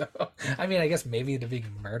 So I mean, I guess maybe to being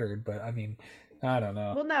murdered, but I mean, I don't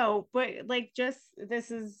know. Well, no, but like just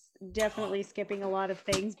this is definitely skipping a lot of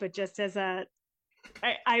things, but just as a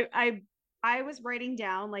I I I I was writing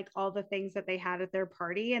down like all the things that they had at their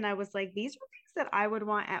party, and I was like, these are things that I would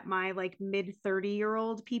want at my like mid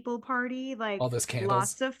 30-year-old people party, All like those candles.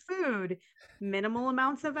 lots of food, minimal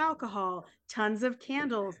amounts of alcohol, tons of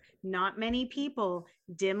candles, not many people,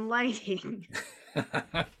 dim lighting.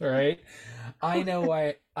 Right? I know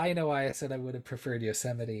why I said I would have preferred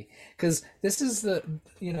Yosemite, because this is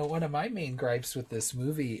one of my main gripes with this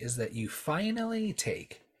movie is that you finally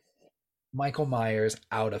take Michael Myers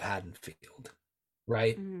out of Haddonfield,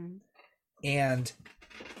 right? Mm, And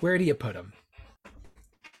where do you put him?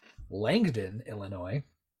 Langdon, Illinois.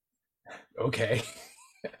 Okay.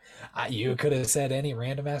 You could have said any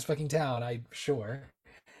random ass fucking town, I'm sure.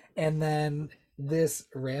 And then this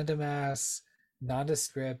random ass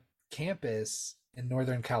nondescript campus in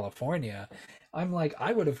Northern California. I'm like,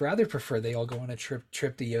 I would have rather preferred they all go on a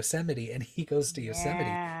trip to Yosemite, and he goes to Yosemite.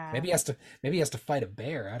 yeah. Maybe he has to fight a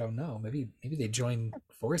bear. I don't know. Maybe they join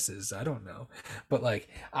forces. I don't know. But like,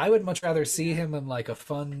 I would much rather see Yeah. him in like a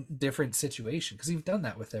fun, different situation, because you've done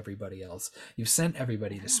that with everybody else. You've sent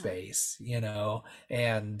everybody to Yeah. space,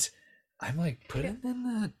 and I'm like, put Yeah. him in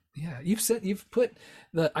the yeah. You've put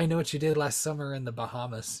the I know what you did last summer in the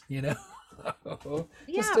Bahamas. just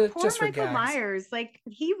Yeah, to poor just for Michael gags. Myers. Like,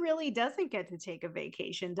 he really doesn't get to take a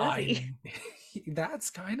vacation, does I he? that's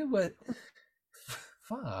kind of what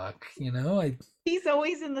fuck. I He's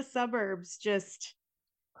always in the suburbs, just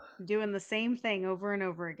doing the same thing over and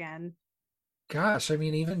over again. gosh, I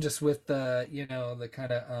mean, even just with the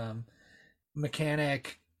kind of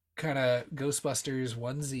mechanic kind of Ghostbusters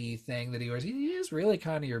onesie thing that he wears, he is really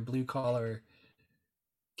kind of your blue collar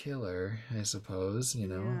killer, I suppose, Yeah.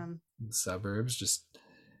 in the suburbs, just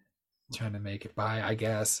trying to make it by, I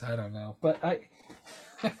guess. I don't know. But I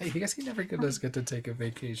guess he never does get to take a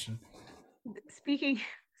vacation. Speaking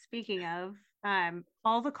speaking of,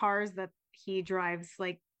 all the cars that he drives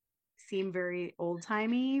like seem very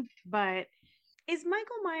old-timey, but is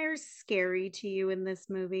Michael Myers scary to you in this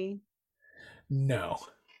movie? No.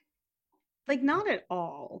 Like, not at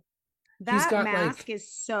all. He's That got mask like,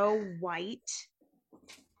 is so white,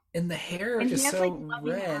 and the hair and he is has so like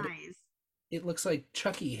loving red, eyes. it looks like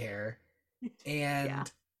Chucky hair. Yeah.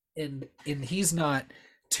 And he's not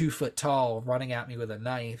 2 foot tall running at me with a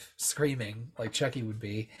knife screaming like Chucky would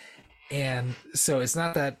be. And so it's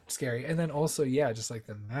not that scary. And then also, yeah, just like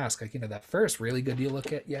the mask, like that first really good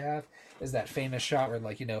look at you have is that famous shot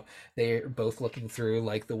where they're both looking through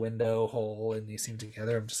like the window hole and they seem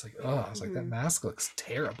together. I'm just like, oh, I was like, that Mhm. mask looks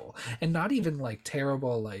terrible. And not even like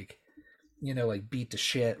terrible, like beat to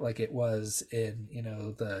shit like it was in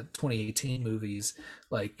the 2018 movies.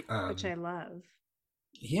 Like, Which I love.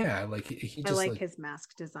 yeah, like he I just like like his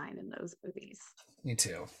mask design in those movies. me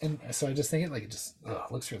too. And so I just think it like it just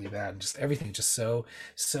looks really bad. And just everything just so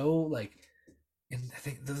like, and I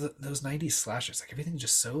think those 90s slashers, like everything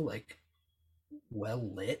just so like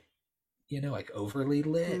well lit, like overly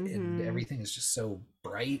lit, and Hmm. everything is just so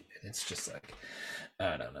bright, and it's just like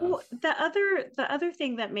I don't know. Well, the other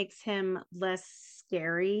thing that makes him less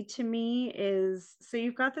scary to me is, so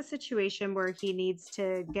you've got the situation where he needs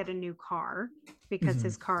to get a new car because Hmm.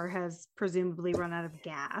 his car has presumably run out of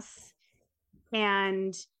gas.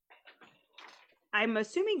 And I'm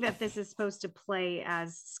assuming that this is supposed to play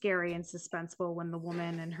as scary and suspenseful when the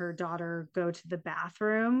woman and her daughter go to the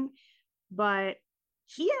bathroom, but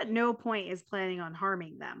he at no point is planning on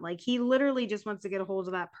harming them. Like, he literally just wants to get a hold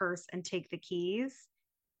of that purse and take the keys.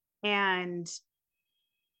 And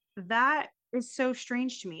that is so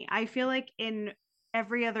strange to me. I feel like in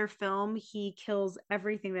every other film, he kills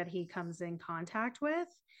everything that he comes in contact with.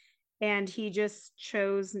 And he just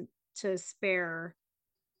chose to spare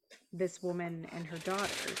this woman and her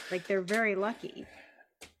daughter. Like, they're very lucky.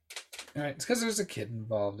 All right, it's because there's a kid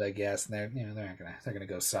involved, I guess, and they're not gonna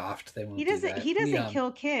go soft. They He won't do doesn't that. he doesn't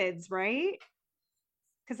kill kids, right?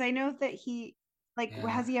 Because I know that he, like, Yeah.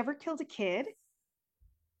 has he ever killed a kid?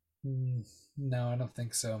 No, I don't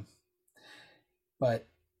think so. But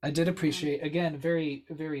I did Yeah. appreciate, again, very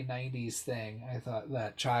very 90s thing. I thought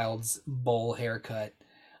that child's bowl haircut.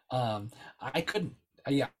 I couldn't.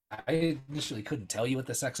 Yeah, I initially couldn't tell you what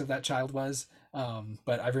the sex of that child was.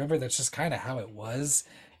 But I remember that's just kind of how it was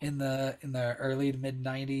in the early to mid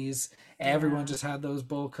 90s. Everyone Yeah. just had those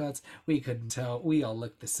bowl cuts. We couldn't tell. We all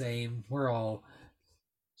looked the same. We're all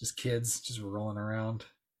just kids, just rolling around,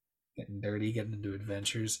 getting dirty, getting into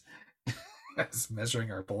adventures,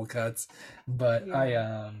 measuring our bowl cuts. But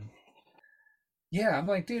Yeah. yeah, I'm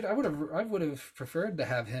like, dude, I would have preferred to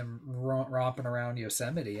have him romping around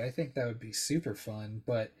Yosemite. I think that would be super fun.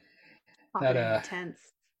 But that Positive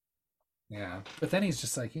tense. yeah. But then he's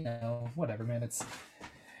just like, whatever, man. It's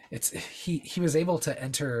he was able to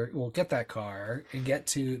get that car and get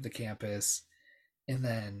to the campus, and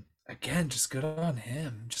then again, just good on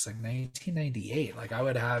him. Just like 1998, like I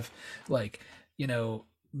would have like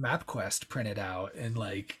MapQuest printed out and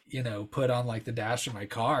like put on like the dash of my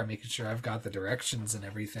car, making sure I've got the directions and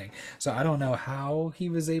everything. So I don't know how he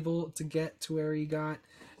was able to get to where he got,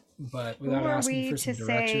 but Who without are asking we for to some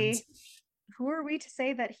directions. say who are we to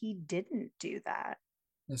say that he didn't do that?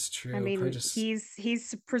 That's I true. Probably mean, just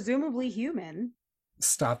he's presumably human.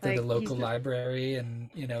 stopped at a Like he's local library and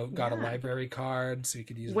got a yeah, library card so he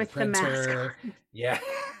could use the with the mask printer. on. Yeah.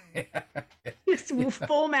 Just Yeah.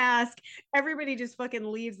 full mask. Everybody just fucking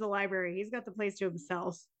leaves the library. He's got the place to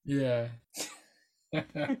himself. Yeah.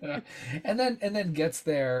 And then gets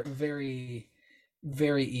there very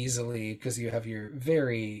very easily because you have your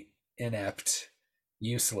very inept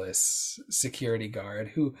useless security guard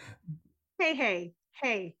who Hey, hey,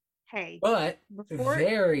 hey, hey. but Before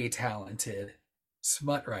very talented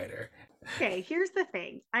smut writer. Okay, here's the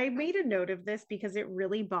thing. I made a note of this because it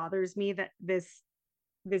really bothers me that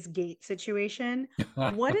this gate situation.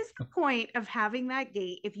 What is the point of having that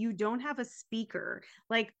gate if you don't have a speaker?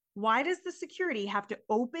 Like, why does the security have to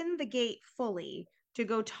open the gate fully to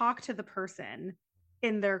go talk to the person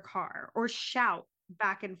in their car or shout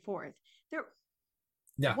back and forth? There,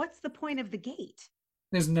 Yeah, what's the point of the gate?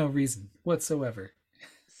 there's no reason whatsoever.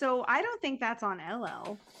 So I don't think that's on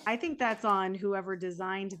LL. I think that's on whoever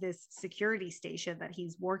designed this security station that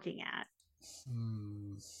he's working at.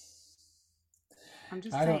 Hmm. I'm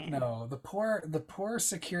just I don't saying. know. The poor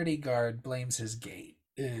security guard blames his gate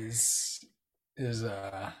is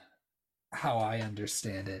how I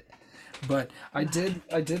understand it. But I did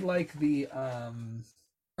like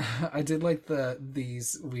I did like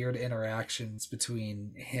these weird interactions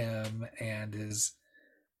between him and his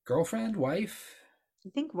girlfriend, I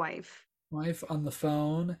think wife. wife on the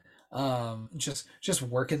phone. Just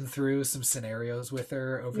working through some scenarios with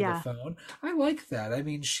her over the Yeah. phone. I like that. I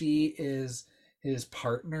mean, she is his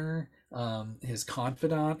partner, his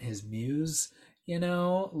confidant, his muse.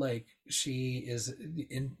 Like she is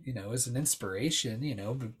is an inspiration.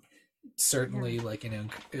 But Yeah. certainly like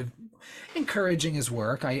encouraging his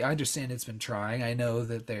work. I understand it's been trying. I know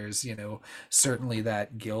that there's certainly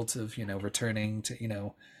that guilt of returning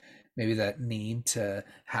to maybe that need to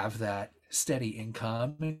have that steady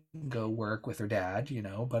income and go work with her dad,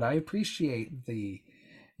 but I appreciate the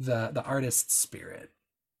artist spirit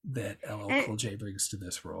that LL And Cool J brings to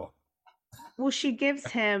this role. well, she gives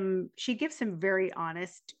him very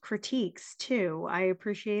honest critiques too. I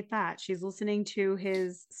appreciate that. She's listening to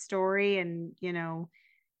his story and,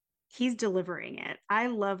 he's delivering it. I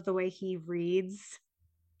love the way he reads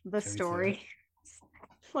the Me too. story.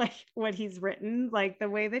 Like what he's written, like the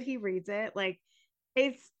way that he reads it, like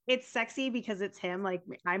it's sexy because it's him. Like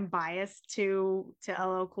I'm biased to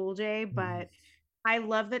LL Cool J, Mhm. but I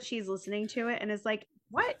love that she's listening to it and is like,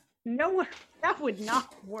 "What? No, that would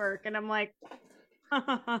not work." And I'm like,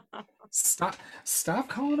 Stop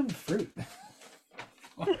calling him fruit.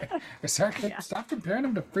 or yeah. stop comparing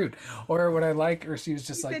him to fruit. Or what I like, or she was He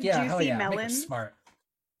just like, said yeah, hell juicy yeah, make him melons. smart.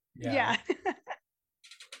 Yeah. Yeah.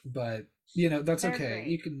 But that's They're okay.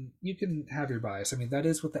 You great. can have your bias. I mean, that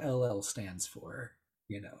is what the LL stands for.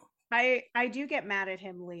 You know. I do get mad at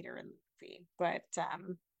him later in the movie, but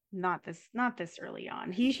not this early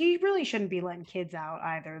on. He really shouldn't be letting kids out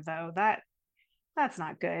either, though. That's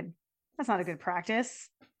not good. That's not a good practice.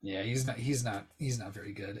 Yeah, he's not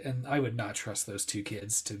very good, and I would not trust those two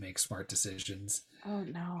kids to make smart decisions. Oh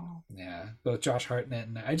no. Yeah, both Josh Hartnett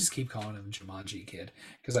and I just keep calling him Jumanji Kid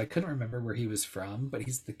because I couldn't remember where he was from, but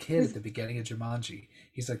he's the kid at Is the beginning of Jumanji.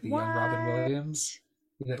 He's like the young Robin what? Williams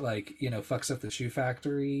that like fucks up the shoe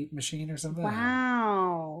factory machine or something. I don't know.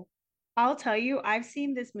 Wow. I'll tell you, I've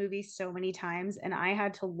seen this movie so many times, and I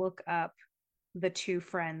had to look up the two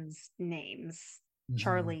friends' names, Hmm.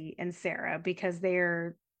 Charlie and Sarah, because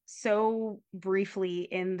they're so briefly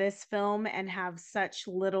in this film and have such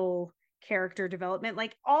little character development.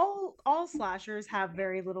 Like all slashers have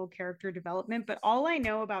very little character development, but all I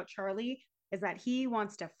know about Charlie is that he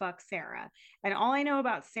wants to fuck Sarah. And all I know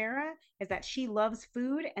about Sarah is that she loves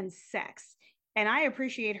food and sex. And I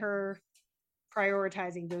appreciate her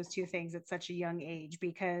prioritizing those two things at such a young age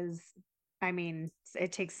because I mean,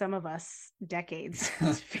 it takes some of us decades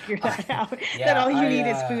to figure that I out. That yeah all you I need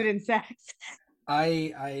is food and sex.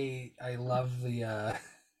 I love the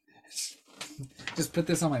just put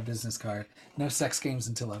this on my business card. No sex games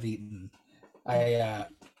until I've eaten. I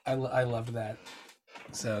I loved that.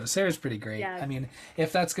 So Sarah's pretty great. Yeah. I mean,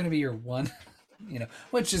 if that's going to be your one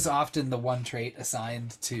which is often the one trait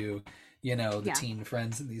assigned to, the Yeah. teen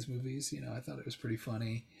friends in these movies. I thought it was pretty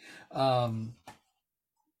funny. Um,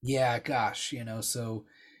 yeah, gosh, so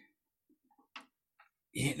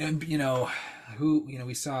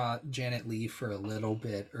we saw Janet Leigh for a little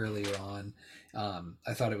bit earlier on.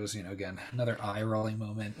 I thought it was, again, another eye rolling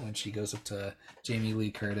moment when she goes up to Jamie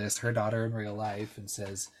Lee Curtis, her daughter in real life, and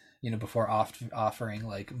says, before offering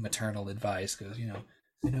like maternal advice, goes,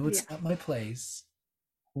 I know Yeah. it's not my place,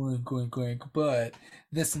 wink, wink, wink, but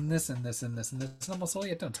this and this and this and this and this. And I'm almost,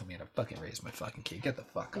 yeah, don't tell me how to fucking raise my fucking kid. Get the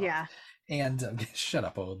fuck off. Yeah. And shut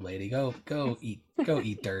up, old lady. Go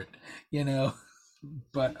eat dirt. You know.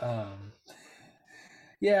 But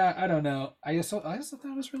yeah, I don't know. I also thought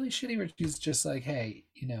it was really shitty where she's just like, hey,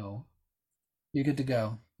 you're good to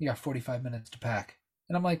go. You got 45 minutes to pack.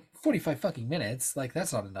 And I'm like, 45 fucking minutes? Like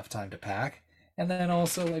that's not enough time to pack. And then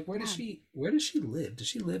also like Yeah. where does she live? Does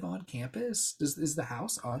she live on campus? Is the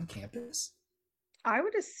house on campus? I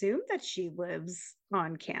would assume that she lives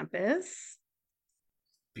on campus.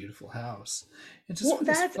 Beautiful house. And just Well, for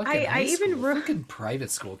this that's fucking I high even school, wrote fucking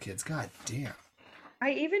private school kids. God damn.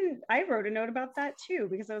 I wrote a note about that too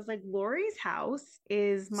because I was like, Lori's house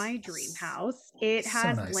is my dream house. It So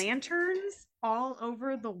has nice. lanterns all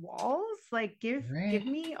over the walls. Like give Right?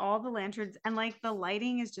 me all the lanterns, and like the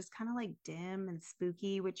lighting is just kind of like dim and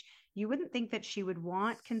spooky, which you wouldn't think that she would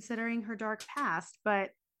want considering her dark past,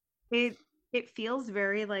 but it it feels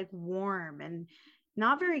very like warm and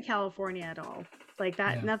not very California at all. Like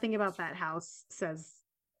that, Yeah. nothing about that house says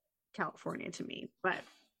California to me, but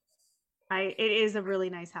it is a really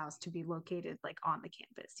nice house to be located like on the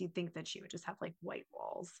campus. You'd think that she would just have like white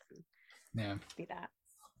walls and Yeah. be that.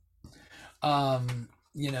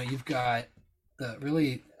 You've got the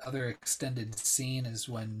really other extended scene is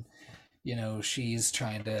when, she's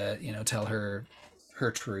trying to, tell her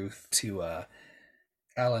truth to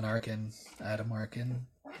Alan Arkin, Adam Arkin,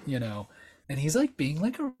 you know, and he's like being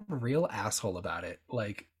like a real asshole about it.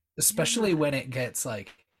 Like, especially Yeah. when it gets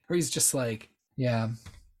like, where he's just like, yeah,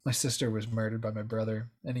 my sister was murdered by my brother.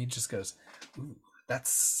 And he just goes, ooh,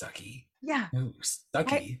 that's sucky. Yeah. Ooh, I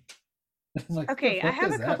sucky. I'm like, what the okay, I fuck have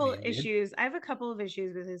does a that couple mean, dude? issues. I have a couple of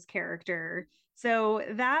issues with his character. So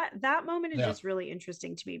that moment is Yeah. just really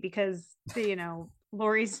interesting to me because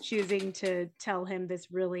Lori's choosing to tell him this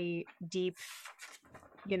really deep,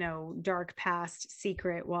 dark past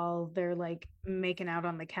secret while they're like making out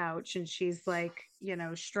on the couch and she's like,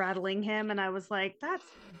 straddling him. And I was like,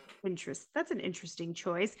 that's an interesting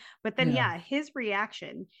choice. But then Yeah. yeah, his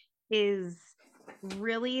reaction is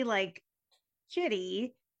really like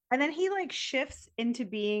kitty. And then he like shifts into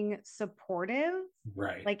being supportive,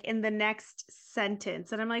 Right. like in the next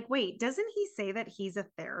sentence. And I'm like, wait, doesn't he say that he's a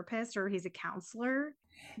therapist or he's a counselor?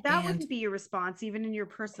 That And wouldn't be your response even in your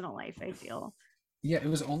personal life, I feel. yeah,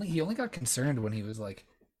 he only got concerned when he was like,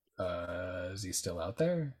 is he still out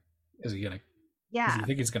there? Is he gonna does he Yeah.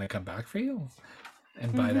 think he's gonna come back for you?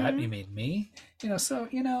 And by that Mm-hmm. you mean me? So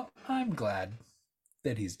I'm glad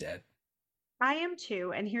that he's dead. I am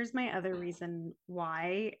too. And here's my other reason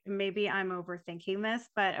why. Maybe I'm overthinking this,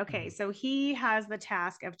 but okay. Mhm. So he has the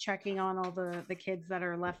task of checking on all the kids that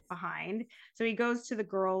are left behind. So he goes to the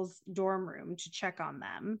girls' dorm room to check on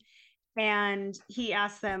them. And he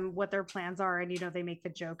asks them what their plans are. And they make the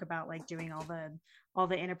joke about like doing all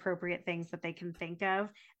the inappropriate things that they can think of.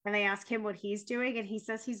 And they ask him what he's doing, and he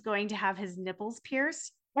says he's going to have his nipples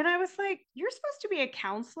pierced. And I was like, you're supposed to be a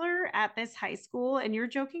counselor at this high school, and you're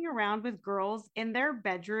joking around with girls in their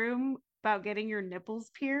bedroom about getting your nipples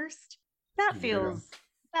pierced. That Weirdo. feels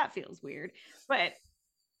that feels weird. But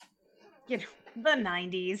you know, the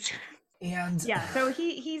 90s. And Yeah, so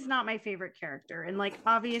he's not my favorite character. And like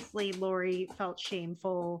obviously Lori felt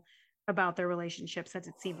shameful about their relationship since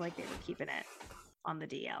it seemed like they were keeping it on the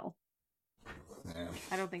DL. yeah.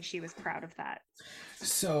 I don't think she was proud of that.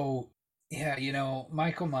 So yeah,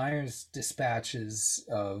 Michael Myers dispatches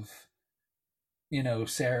of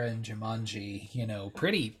Sarah and Jumanji,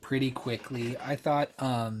 pretty quickly. I thought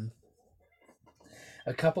a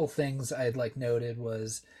couple things I'd like noted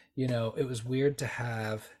was, it was weird to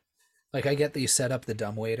have, like, I get that you set up the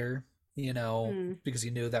dumbwaiter, Mm. because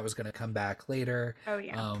you knew that was going to come back later. Oh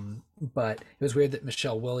yeah. But it was weird that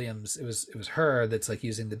Michelle Williams, it was her that's like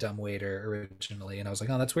using the dumbwaiter originally, and I was like,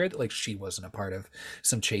 oh, that's weird that like she wasn't a part of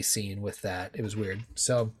some chase scene with that. It was weird.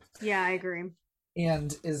 So, Yeah, I agree.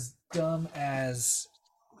 and as dumb as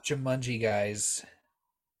Jumanji guy's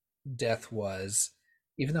death was,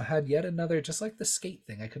 even though it had yet another, just like the skate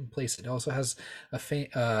thing, I couldn't place it. It also has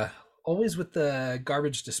always with the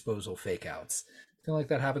garbage disposal fake outs. I feel like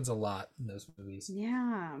that happens a lot in those movies.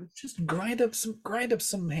 Yeah. Just grind up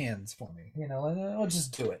some hands for me, you know, and I'll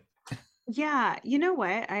just do it. Yeah, you know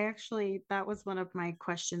what? I actually, that was one of my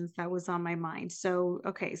questions that was on my mind. So,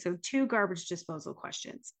 okay, so two garbage disposal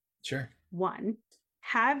questions. Sure. One,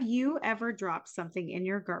 have you ever dropped something in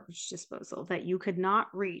your garbage disposal that you could not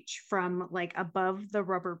reach from like above the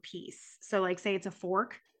rubber piece? So, like, say it's a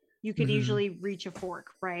fork, you could Mm-hmm. usually reach a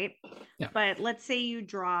fork, right? Yeah. But let's say you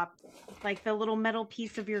drop like the little metal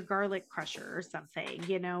piece of your garlic crusher or something,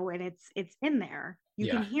 and it's in there. You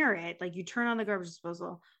can Yeah. hear it. Like you turn on the garbage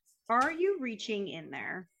disposal. Are you reaching in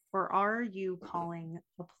there or are you calling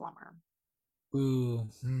a plumber? Ooh,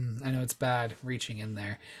 I know it's bad reaching in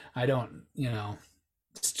there. I don't,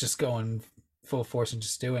 it's just going full force and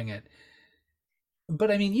just doing it.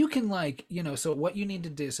 But I mean, you can like, so what you need to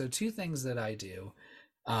do. So two things that I do.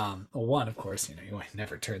 Well, one, of course, you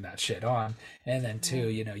never turn that shit on, and then two,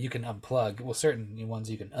 you can unplug. Well, certain ones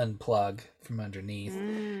you can unplug from underneath,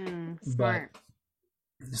 but Smart.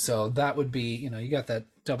 so that would be, you got that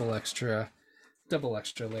double extra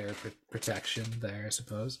layer of protection there, I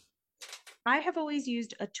suppose. I have always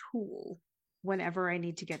used a tool whenever I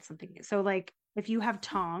need to get something. So, like, if you have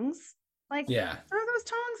tongs, like, Yeah, throw those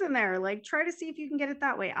tongs in there. Like, try to see if you can get it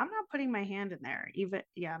that way. I'm not putting my hand in there. Even,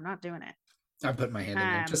 yeah, I'm not doing it. I put my hand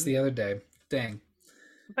in there just Um, the other day. Dang,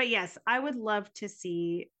 but yes, I would love to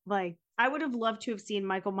see, like, I would have loved to have seen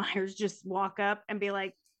Michael Myers just walk up and be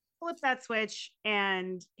like, flip that switch,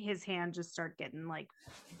 and his hand just start getting like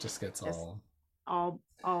just gets just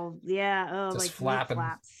yeah, oh, just like meat flapping,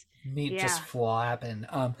 flaps. meat just Yeah. flapping.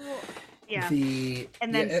 Oh, yeah. The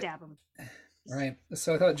And yeah, then stab him. right.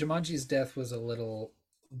 So I thought Jumanji's death was a little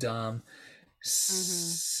dumb.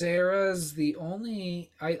 Mm-hmm. Sarah's the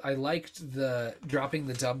only I liked the dropping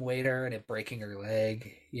the dumbwaiter and it breaking her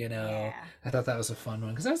leg, Yeah. I thought that was a fun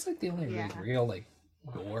one because that's like the only like Yeah. real like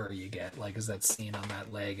gore you get, like is that scene on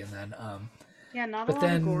that leg. And then Yeah, not a but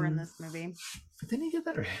lot of gore in then this movie. but then you get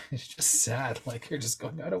that it's just sad, like you're just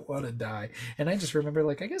going, I don't want to die. And I just remember,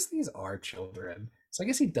 like, I guess these are children, so I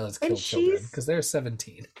guess he does And kill children she's because they're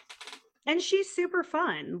 17. and she's super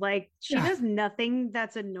fun. Like she Yeah. does nothing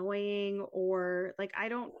that's annoying or like I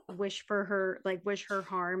don't wish her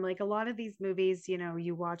harm. Like a lot of these movies,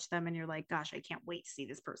 you watch them and you're like, gosh, I can't wait to see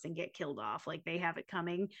this person get killed off. Like they have it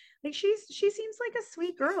coming. Like she seems like a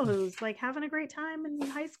sweet girl who's like having a great time in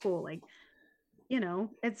high school. Like,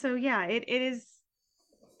 And so yeah, it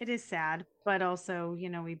is sad, but also,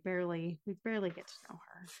 we barely get to know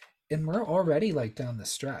her. And we're already like down the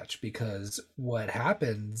stretch because what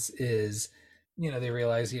happens is, they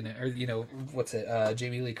realize, or what's it,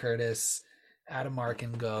 Jamie Lee Curtis, Adam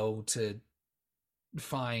Arkin go to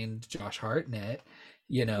find Josh Hartnett.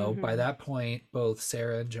 By Mm-hmm. that point both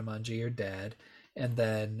Sarah and Jumanji are dead, and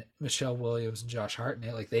then Michelle Williams and Josh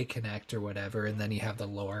Hartnett, like, they connect or whatever, and then you have the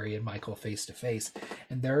Laurie and Michael face to face,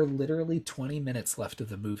 and there are literally 20 minutes left of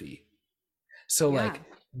the movie. So Yeah. like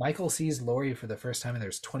Michael sees Laurie for the first time and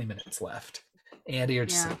there's 20 minutes left. And you're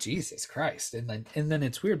just Yeah. like, Jesus Christ. And then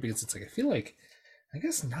it's weird because it's like I feel like I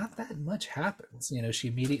guess not that much happens. She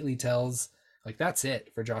immediately tells, like, that's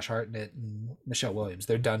it for Josh Hartnett and Michelle Williams.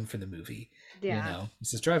 They're done for the movie. Yeah. He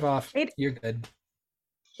says, drive off, It you're good.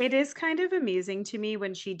 it is kind of amusing to me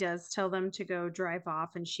when she does tell them to go drive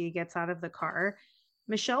off and she gets out of the car.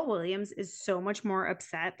 Michelle Williams is so much more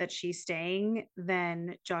upset that she's staying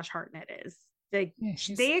than Josh Hartnett is. Like Yeah,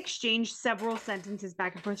 she's they exchange several sentences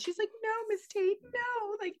back and forth. She's like, "No, Miss Tate,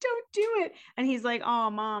 no, like don't do it." And he's like, "Oh,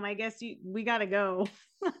 mom, I guess we gotta go."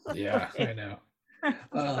 yeah, I Like, know.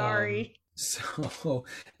 I'm sorry. So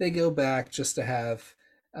they go back just to have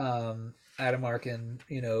Adam Arkin,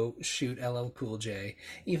 shoot LL Cool J.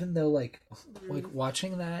 Even though like Mm,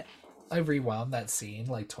 watching that, I rewound that scene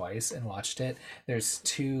like twice and watched it. There's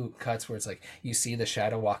two cuts where it's like you see the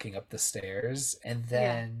shadow walking up the stairs, and yeah.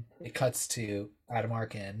 then it cuts to Adam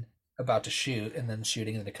Arkin about to shoot, and then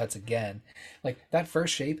shooting, and then it cuts again. Like that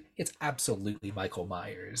first shape, it's absolutely Michael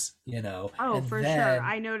Myers, Oh, and for sure. then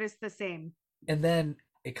I noticed the same. and then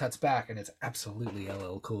it cuts back and it's absolutely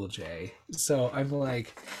LL Cool J. So I'm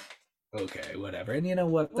like, okay, whatever. And you know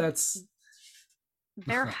what? Well, That's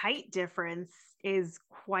their height difference is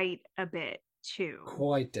quite a bit too.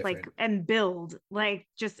 quite Like different. and build, like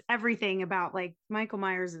just everything about like Michael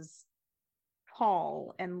Myers is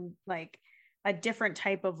tall and like a different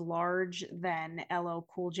type of large than LL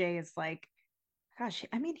Cool J is like gosh,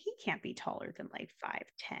 I mean he can't be taller than like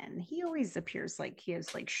 5'10". He always appears like he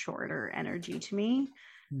has like shorter energy to me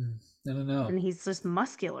I don't know. and he's just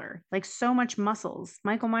muscular, like so much muscles.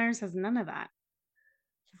 Michael Myers has none of that.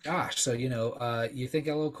 Gosh, so you think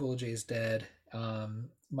LL Cool J is dead.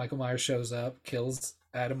 Michael Myers shows up, kills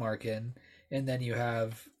Adam Arkin, and then you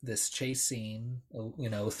have this chase scene,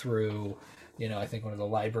 through, I think one of the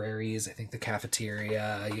libraries, I think the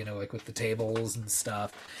cafeteria, like with the tables and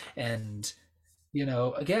stuff. And,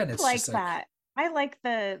 again, I it's like just like, that. I like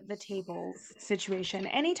the tables situation.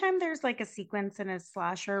 Anytime there's like a sequence in a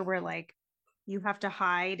slasher where like you have to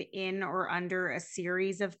hide in or under a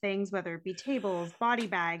series of things, whether it be tables, body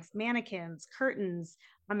bags, mannequins, curtains,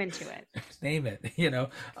 I'm into it. name it.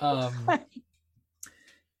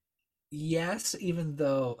 Yes, even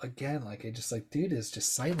though, again, like, I just like, dude is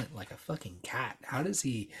just silent like a fucking cat. How does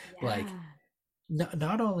he, like, Yeah.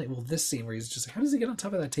 not only, well, this scene where he's just like, how does he get on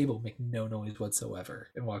top of that table, make no noise whatsoever,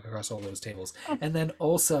 and walk across all those tables? And then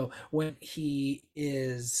also when he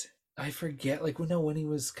is, I forget, like, when he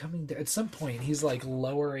was coming down, at some point he's like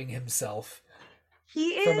lowering himself He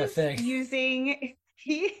from a is thing. using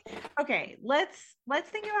he Okay, let's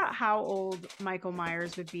think about how old Michael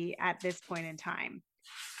Myers would be at this point in time.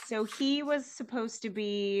 So he was supposed to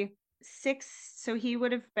be 6, so he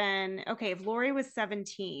would have been, okay, if Lori was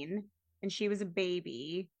 17 and she was a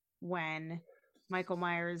baby when Michael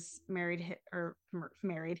Myers murdered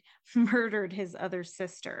his other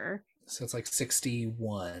sister. So it's like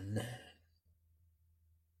 61,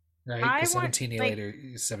 right? I Because want 17 years like later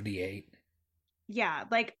is 78. yeah,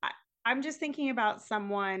 like I'm just thinking about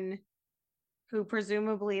someone who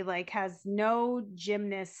presumably like has no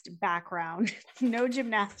gymnast background, no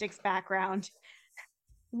gymnastics background,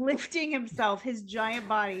 lifting himself, his giant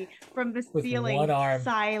body from the With one ceiling arm.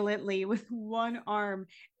 silently with one arm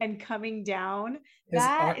and coming down. His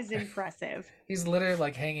That arm, is impressive. he's literally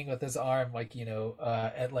like hanging with his arm, like,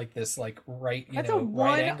 at like this, like, That's a right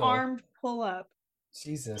one angle. armed pull up.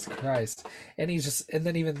 Jesus Christ. And he's just, and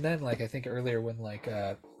then even then, like, I think earlier when, like,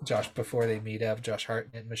 Josh, before they meet up, Josh Hart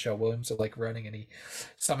and Michelle Williams are like running, and he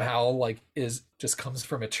somehow, like, is just comes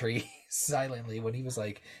from a tree silently, when he was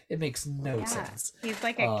like, it makes no Yeah, sense. he's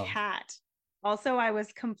like a Um, cat. Also, I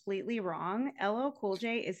was completely wrong. LL Cool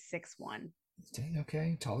J is 6'1". Dang,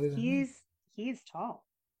 okay, taller than me. He's tall.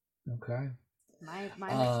 Okay. My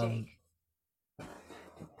Um, mistake.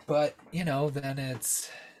 but, then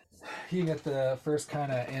you get the first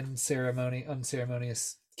kind of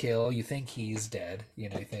unceremonious kill. You think he's dead. You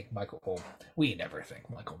think Michael. Well, we never think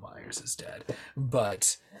Michael Myers is dead,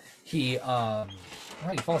 but he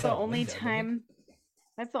falls The out a only window, doesn't he? time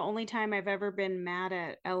That's the only time I've ever been mad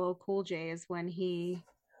at LL Cool J is when he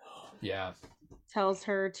Yeah, tells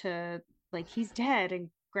her to like he's dead and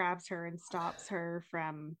grabs her and stops her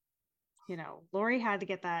from, Lori had to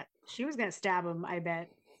get that. She was gonna stab him, I bet,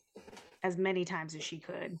 as many times as she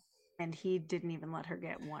could. And he didn't even let her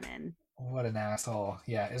get one in. what an asshole.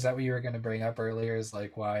 Yeah, is that what you were going to bring up earlier? Is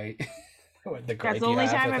like why what the That's gripe the you only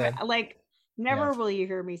have time with him? I've like Yeah, never will you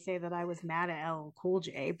hear me say that I was mad at LL Cool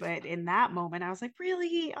J, but in that moment I was like,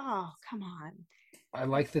 really? Oh, come on. I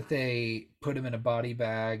like that they put him in a body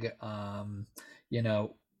bag. You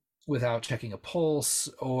know, without checking a pulse,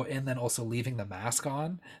 or and then also leaving the mask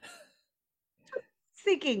on.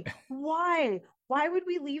 Thinking, why? Why would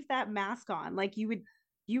we leave that mask on? Like you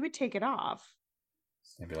would take it off.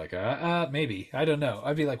 I'd be like, maybe. I don't know.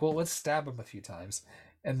 I'd be like, well, let's stab him a few times,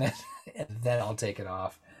 and then and then I'll take it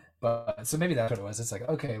off. But so maybe that's what it was. It's like,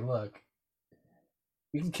 okay, look,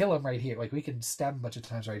 we can kill him right here. Like, we can stab him a bunch of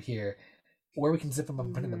times right here, or we can zip him up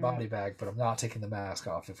and put him in the Hmm. body bag. But I'm not taking the mask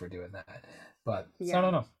off if we're doing that. But so I Yeah.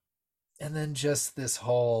 don't know. And then just this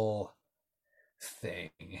whole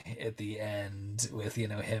thing at the end with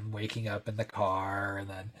him waking up in the car, and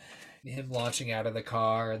then him launching out of the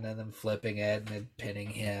car, and then them flipping it and then pinning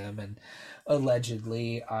him, and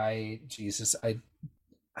allegedly, I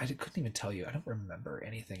couldn't even tell you. I don't remember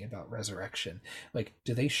anything about resurrection. Like,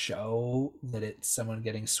 do they show that it's someone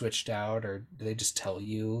getting switched out, or do they just tell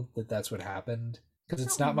you that that's what happened? Because I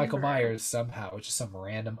it's don't not Michael remember. Myers somehow. It's just some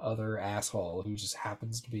random other asshole who just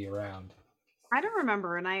happens to be around. I don't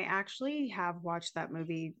remember. And I actually have watched that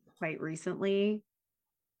movie quite recently.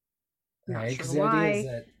 Not Right? sure Because the idea is why.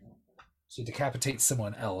 that she decapitates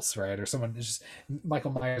someone else, right? Or someone is just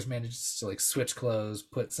Michael Myers manages to like switch clothes,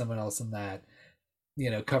 put someone else in that,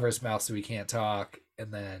 cover his mouth so he can't talk,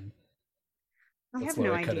 and then I lets have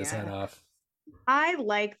no Laurie cut his head idea. off. I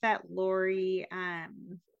like that Lori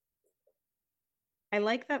I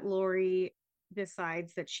like that Lori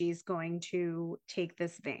decides that she's going to take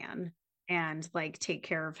this van and like take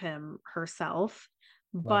care of him herself.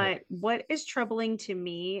 Love it. But what is troubling to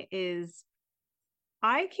me is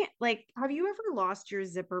I can't like have you ever lost your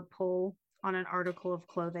zipper pull on an article of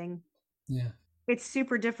clothing? Yeah. It's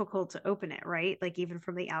super difficult to open it, right? Like even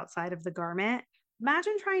from the outside of the garment.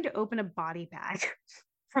 Imagine trying to open a body bag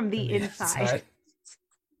from From the the inside. outside.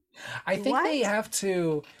 I think they What? have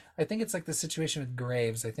to. I think it's like the situation with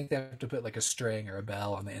graves. I think they have to put like a string or a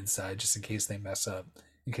bell on the inside just in case they mess up,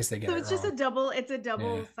 in case they get So it it's just wrong. it's a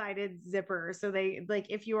Yeah, double-sided zipper. So they like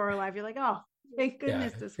if you are alive, you're like, oh, thank yeah.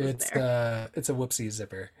 goodness this was there. It's a whoopsie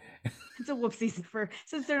zipper. It's a whoopsie zipper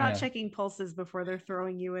since they're not Yeah, checking pulses before they're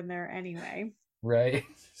throwing you in there anyway. right.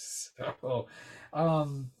 So,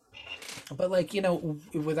 um, but like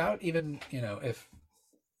without even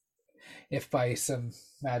if by some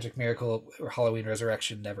magic miracle Halloween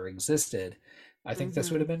Resurrection never existed, I think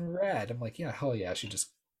this would Mm-hmm. have been rad. I'm like, yeah, hell yeah, she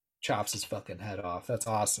just chops his fucking head off. That's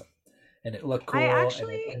awesome. And it looked I cool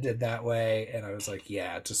and it actually, ended that way. And I was like,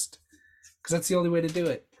 yeah, just because that's the only way to do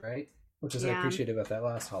it, right? Which is I yeah, appreciate about that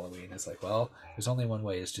last Halloween. It's like, well, there's only one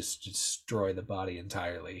way is just destroy the body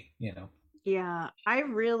entirely. yeah, I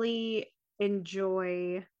really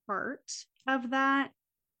enjoy part of that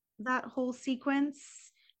whole sequence.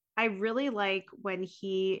 I really like when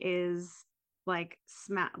he is like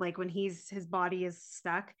when his body is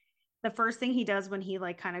stuck. The first thing he does when he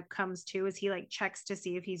like kind of comes to is he like checks to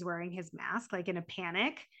see if he's wearing his mask, like in a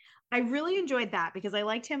panic. I really enjoyed that because I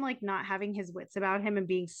liked him like not having his wits about him and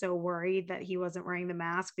being so worried that he wasn't wearing the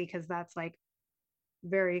mask because that's like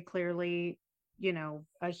very clearly,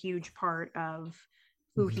 a huge part of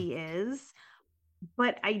who Mm-hmm. he is.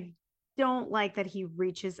 But I don't like that he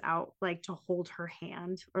reaches out like to hold her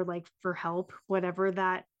hand or like for help, whatever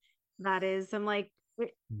that is. I'm like,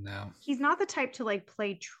 No, he's not the type to like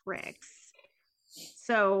play tricks.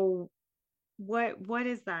 So what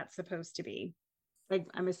is that supposed to be? Like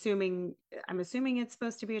I'm assuming it's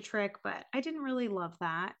supposed to be a trick, but I didn't really love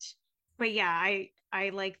that. But yeah, I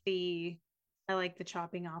like the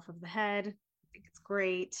chopping off of the head. I think it's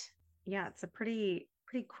great. Yeah, it's a pretty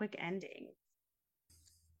quick ending.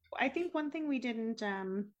 I think one thing we didn't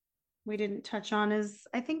touch on is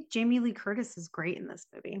I think Jamie Lee Curtis is great in this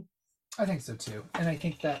movie. I think so too. And I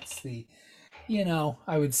think that's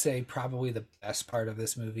I would say probably the best part of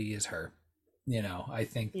this movie is her. I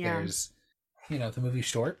think Yeah. there's, the movie's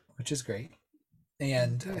short, which is great.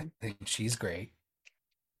 And I Hmm. think she's great.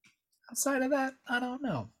 Outside of that, I don't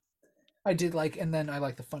know. I did like, and then I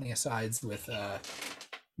like the funny asides with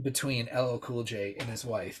between LL Cool J and his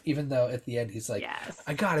wife. Even though at the end he's like,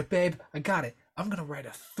 "I Yes. got it, babe. I got it. I'm gonna write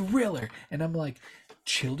a thriller," and I'm like,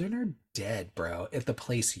 "Children are dead, bro. At the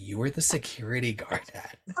place you were the security guard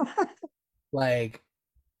at, like,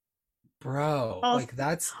 bro, like Also,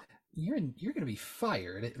 that's you're gonna be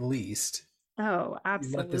fired at least. oh,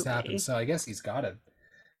 You let this happen." absolutely. So I guess he's got it.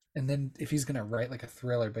 And then if he's gonna write like a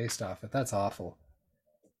thriller based off it, that's awful.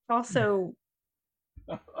 Also,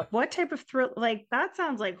 what type of thrill like that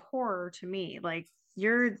sounds like horror to me. Like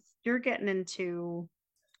you're getting into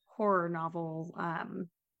horror novel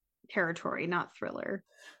territory, not thriller.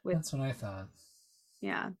 With That's what I thought.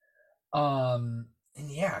 yeah. And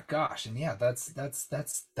yeah, gosh, and yeah, that's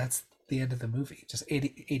the end of the movie. Just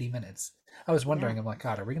 80 minutes. I was Yeah. wondering, I'm like,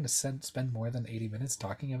 God, are we going to spend more than 80 minutes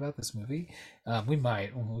talking about this movie? We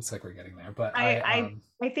might. Well, looks like we're getting there. But I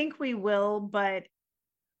I I think we will, but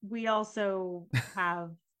we also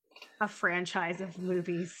have a franchise of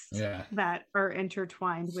movies yeah. that are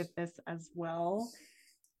intertwined with this as well.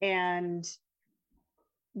 And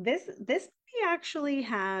this movie actually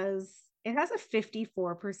has a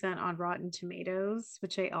 54% on Rotten Tomatoes,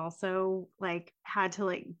 which I also like had to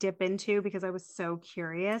like dip into because I was so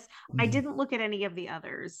curious. I Mhm. didn't look at any of the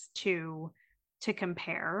others to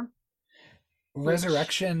compare, which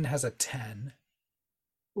Resurrection has a 10,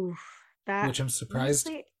 oof, that which I'm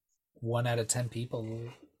surprised honestly 1 out of 10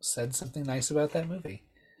 people said something nice about that movie.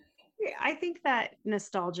 I think that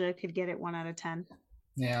nostalgia could get it 1 out of 10.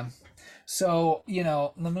 Yeah. So,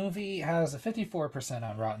 the movie has a 54%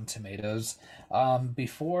 on Rotten Tomatoes.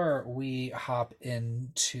 Before we hop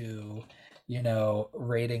into,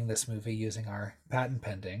 rating this movie using our patent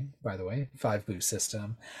pending, by the way, 5 boot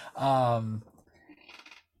system, um,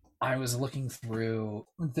 I was looking through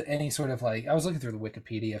any sort of like, I was looking through the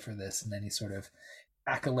Wikipedia for this and any sort of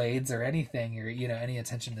accolades or anything or any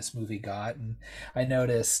attention this movie got, and I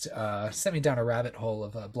noticed sent me down a rabbit hole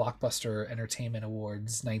of Blockbuster Entertainment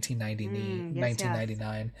Awards 1990 Yes, yes.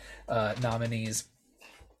 1999 nominees,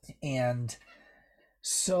 and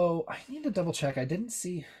so I need to double check. I didn't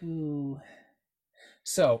see who.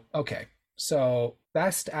 So okay, so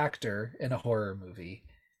best actor in a horror movie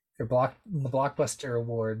for the Blockbuster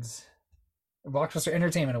Awards, Blockbuster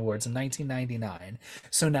Entertainment Awards in 1999.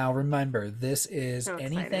 So now remember, this is So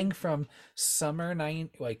anything excited. from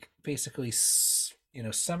like basically,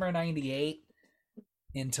 summer 98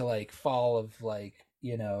 into like fall of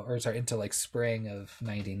or sorry, into like spring of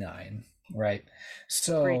 99, right?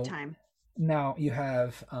 Great So time. Now you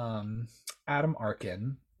have Adam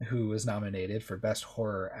Arkin, who was nominated for Best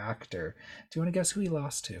Horror Actor. Do you want to guess who he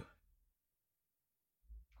lost to?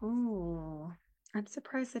 Oh, I'm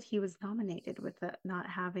surprised that he was nominated with it not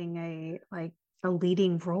having a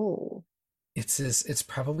leading role. It's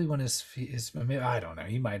probably one of his maybe, I don't know.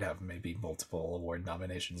 He might have maybe multiple award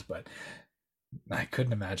nominations, but I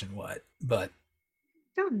couldn't imagine what. But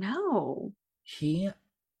I don't know. he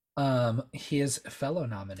his fellow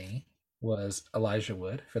nominee was Elijah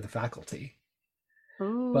Wood for The Faculty,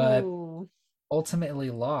 but Oh, ultimately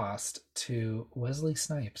lost to Wesley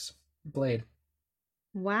Snipes, Blade.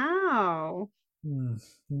 wow. Hmm.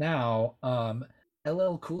 Now,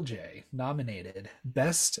 LL Cool J nominated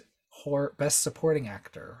Best Supporting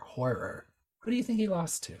Actor Horror. Who do you think he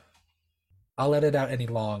lost to? I'll edit out any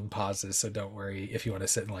long pauses, so don't worry if you want to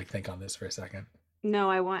sit and like think on this for a second. No,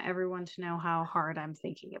 I want everyone to know how hard I'm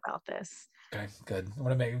thinking about this. Okay, good. I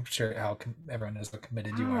want to make sure how everyone knows how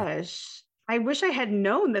committed you are. Gosh, I wish I had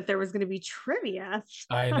known that there was going to be trivia.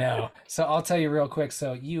 I know. So I'll tell you real quick.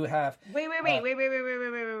 So you have, Wait, wait, uh, wait, wait, wait, wait, wait,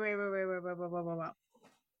 wait, wait, wait, wait, wait, wait, wait, wait, wait, wait,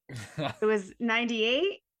 wait. It was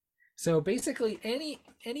 98? so basically any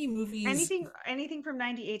movies. Anything from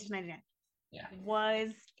 98 to 99. Yeah. Was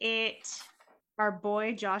it our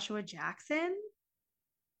boy Joshua Jackson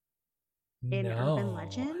in Urban No,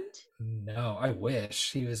 Legend? no, I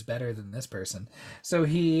wish he was better than this person. So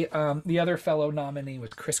the other fellow nominee was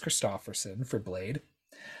Chris Christopherson for Blade.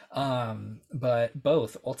 But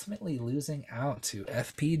both ultimately losing out to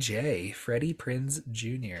FPJ, Freddie Prinze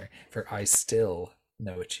Jr. for I Still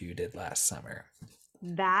Know What You Did Last Summer.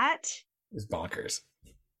 That It was bonkers.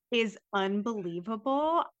 is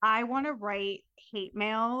unbelievable. I want to write hate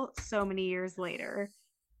mail so many years later.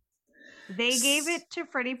 They gave it to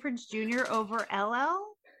Freddie Prinze Jr. over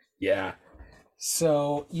LL Yeah.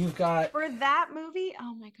 So you've got for that movie.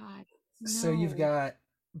 Oh my God. so you've No. got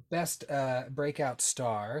best breakout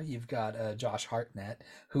star. You've got Josh Hartnett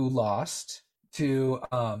who lost to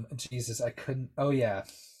Jesus. I couldn't. Oh yeah.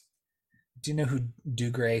 Do you know who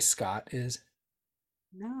Dougray Scott is?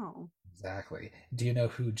 No. Exactly. Do you know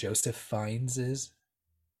who Joseph Fiennes is?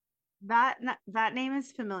 That name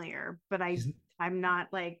is familiar, but He's I'm not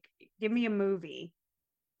like give me a movie.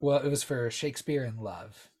 well, it was for Shakespeare in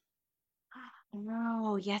Love.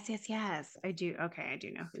 Oh, yes, yes, yes. I do. Okay, I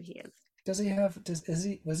do know who he is. Does he have? Does is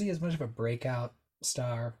he? Was he as much of a breakout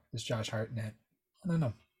star as Josh Hartnett? I don't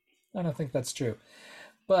know. I don't think that's true.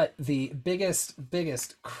 But the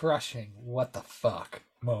biggest crushing what the fuck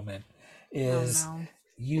moment Oh is no.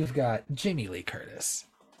 you've got Jamie Lee Curtis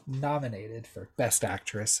nominated for Best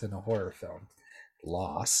Actress in a Horror Film,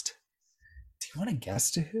 lost. Do you want to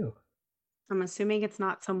guess to who? I'm assuming it's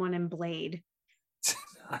not someone in Blade.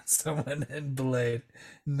 Not someone in Blade.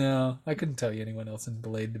 No, I couldn't tell you anyone else in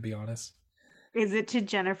Blade to be honest. Is it to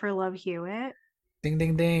Jennifer Love Hewitt? Ding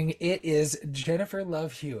ding ding! It is Jennifer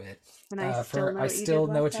Love Hewitt And I still for know I what you did Still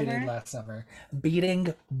Know last What You Did summer. Last Summer,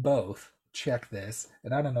 beating both. Check this,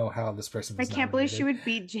 and I don't know how this person I was can't believe she nominated. would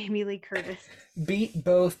beat Jamie Lee Curtis. Beat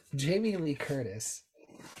both Jamie Lee Curtis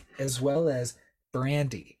as well as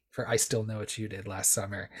Brandy for I Still Know What You Did Last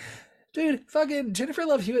Summer. Dude, fucking Jennifer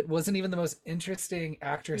Love Hewitt wasn't even the most interesting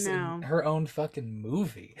actress in No, her own fucking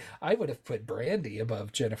movie. I would have put Brandy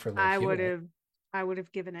above Jennifer Love I would Hewitt. have I would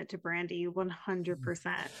have given it to Brandy 100%.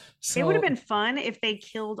 It would have So, been fun if they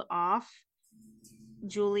killed off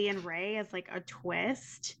Julie and Ray as like a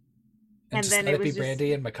twist. and And just then let it it be was just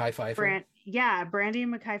Brandy and Mackay Pfeiffer. Brandy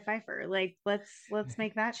and Mackay Pfeiffer. Like let's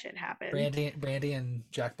make that shit happen. Brandy and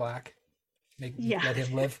Jack Black. Make Yeah. let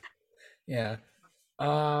him live. Yeah.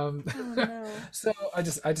 Um, Oh no. so I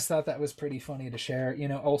just thought that was pretty funny to share. You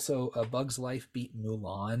know, also A Bug's Life beat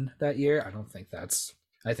Mulan that year. I don't think that's.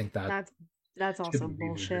 I think that That's that's should also be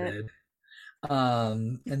bullshit. revisited.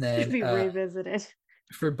 And Should then be revisited.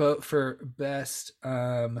 for best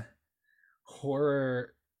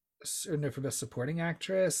horror, or no, for best supporting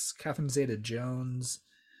actress, Catherine Zeta-Jones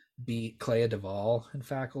beat Clea Duvall in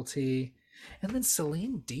Faculty. And then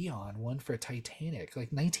Celine Dion won for Titanic,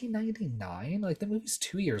 like 1999. Like the movie's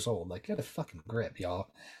 2 years old. Like get a fucking grip, y'all.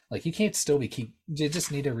 Like you can't still be keep. You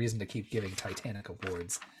just need a reason to keep giving Titanic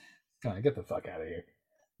awards. Come on, get the fuck out of here.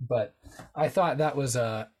 But I thought that was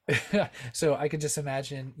so I could just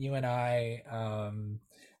imagine you and I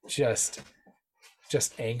just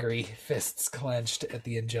just angry fists clenched at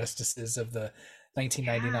the injustices of the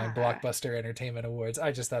 1999 Yeah. Blockbuster Entertainment Awards.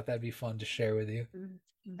 I just thought that'd be fun to share with you.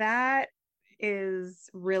 That is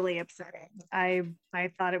really upsetting. I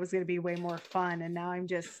thought it was going to be way more fun and now I'm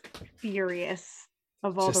just furious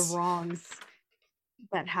of all the Just wrongs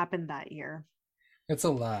that happened that year. it's a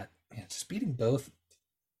lot. Man, just beating both.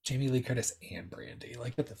 Jamie Lee Curtis and Brandy.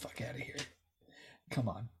 Like, get the fuck out of here. Come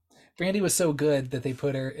on. Brandy was so good that they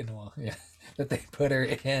put her in, well, yeah, that they put her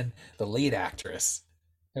in the lead actress.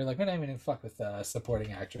 They're like, we're not even gonna fuck with the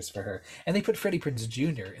supporting actress for her. And they put Freddie Prinze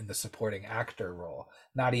Jr. in the supporting actor role,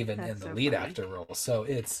 not even in That's the so lead funny. actor role. So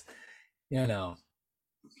it's, you know,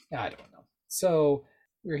 I don't know. So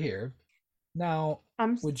we're here. Now,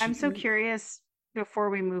 would I'm so you curious before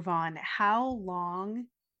we move on, how long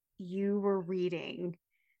you were reading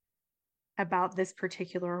about this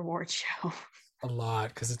particular award show. a lot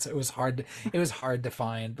because it was hard to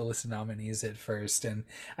find the list of nominees at first, and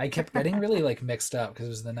I kept getting really like mixed up because it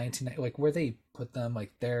was the 19 like where they put them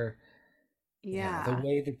like they're yeah the Yeah.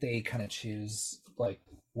 way that they kind of choose like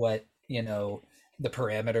what the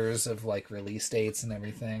parameters of like release dates and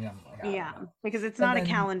everything. I'm like, I don't Yeah, know. because it's And not a then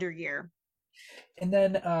calendar year.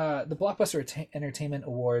 the Blockbuster Entertainment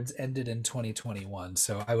Awards ended in 2021,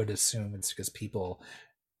 so I would assume it's because people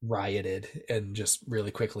rioted and just really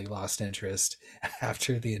quickly lost interest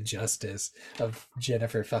after the injustice of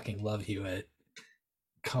Jennifer fucking Love Hewitt.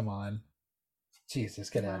 Come on. Jesus,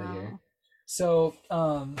 get out of here. Wow. So,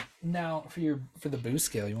 now for the boo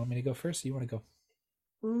scale, you want me to go first? Or you want to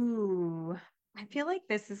go? Ooh, I feel like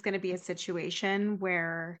this is going to be a situation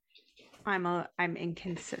where I'm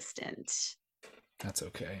inconsistent. That's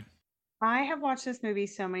okay. I have watched this movie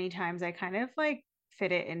so many times. I kind of like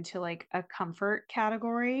fit it into like a comfort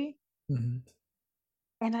category. Hmm.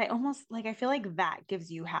 And I almost like I feel like that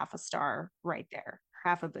gives you half a star right there,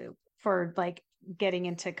 half a boo for like getting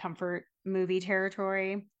into comfort movie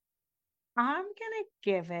territory. I'm gonna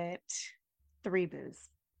give it three boos.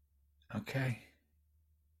 Okay.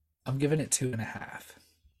 I'm giving it 2.5.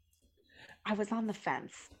 I was on the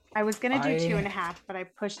fence. I was gonna do two I and a half, but I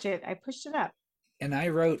pushed it up. and I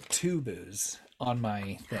wrote two boos on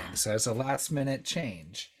my thing, so it's a last minute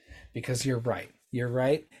change because you're right. You're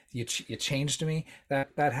right. You changed me that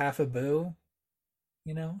half a boo.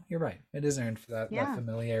 You're right. It is earned for that Yeah.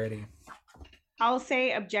 familiarity. I'll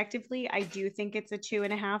say objectively, I do think it's a two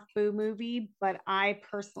and a half boo movie, but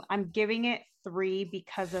I'm giving it three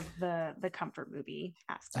because of the comfort movie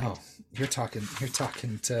Oh, aspect. you're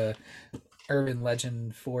talking to urban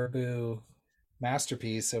legend four boo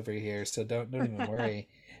masterpiece over here. So don't even worry.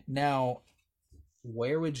 Now,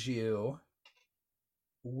 where would you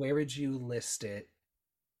where would you list it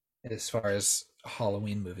as far as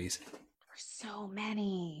Halloween movies? There's so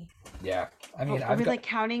many. Yeah, I mean, Are I've we got like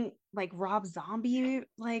counting like Rob Zombie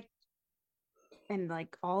like and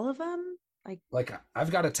like all of them? Like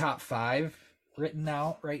I've got a top five written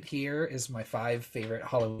out right here as my five favorite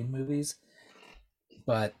Halloween movies,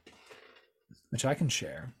 but which I can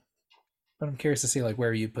share. But I'm curious to see like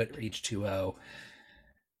where you put H2O.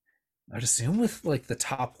 I'd assume with like the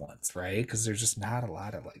top ones, right? Because there's just not a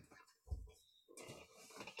lot of like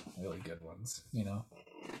really good ones. yeah.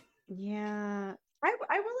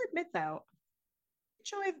 I will admit though,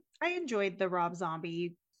 I enjoyed the Rob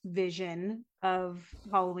Zombie vision of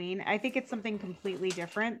Halloween. I think it's something completely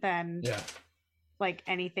different than Yeah. like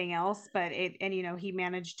anything else, but he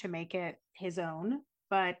managed to make it his own.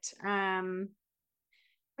 But I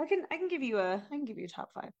can give you a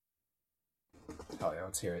top five. Oh yeah,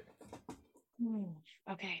 let's hear it. Hmm.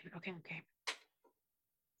 Okay.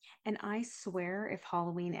 And I swear if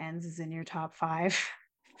Halloween Ends is in your top five,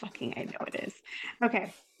 fucking I know it is.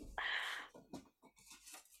 Okay.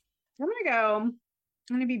 I'm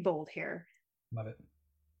gonna be bold here. Love it.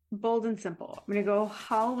 Bold and simple. I'm gonna go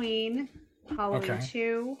Halloween Okay.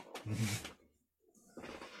 2, Mhm.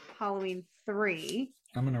 Halloween 3.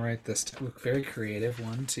 I'm gonna write this. Look very creative.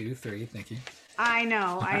 One, two, three. Thank you. I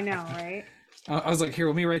know, right? I was like, here,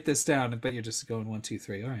 let me write this down. I bet you're just going one, two,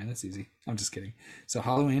 three. All right, that's easy. I'm just kidding. So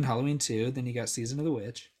Halloween, Halloween 2. Then you got Season of the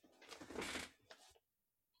Witch.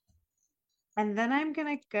 And then I'm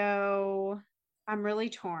really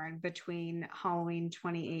torn between Halloween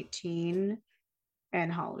 2018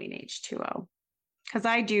 and Halloween H20. Because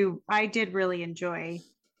I did really enjoy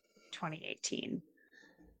 2018.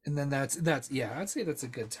 And then that's yeah, I'd say that's a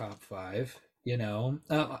good top five.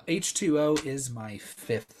 H2O is my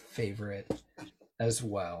fifth favorite as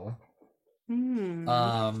well. Hmm.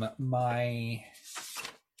 My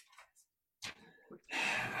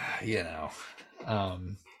you know,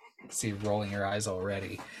 um, see rolling your eyes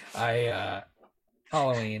already. I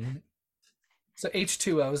Halloween. So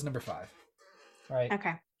H2O is number five, right?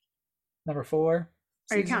 Okay. Number four,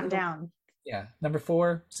 Are you season counting of the down? yeah. Number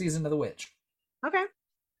four, season of the witch. Okay.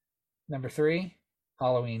 Number three,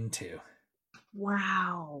 Halloween 2.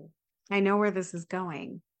 Wow. I know where this is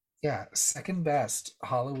going. Yeah, second best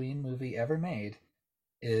Halloween movie ever made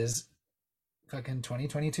is fucking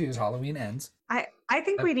 2022's Halloween Ends. I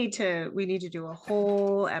think we need to do a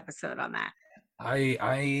whole episode on that.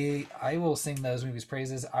 I will sing those movies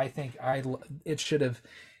praises. I think it should have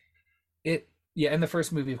it yeah, and the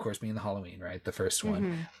first movie of course being the Halloween, right? The first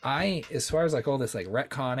one. Mm-hmm. As far as like all this like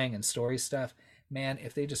retconning and story stuff, man,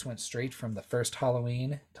 if they just went straight from the first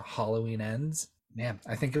Halloween to Halloween Ends, man,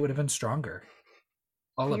 I think it would have been stronger.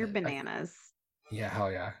 All of You're it. bananas. Yeah,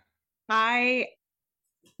 hell yeah.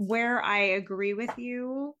 Where I agree with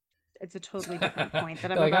you, it's a totally different point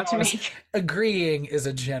that I'm Like, about to make. agreeing is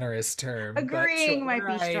a generous term, but sure, Agreeing might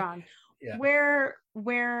be strong. Yeah. Where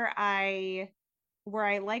I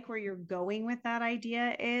like where you're going with that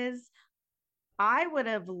idea is I would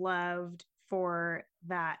have loved for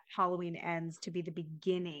that Halloween Ends to be the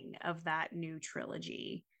beginning of that new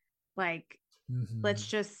trilogy. Like, let's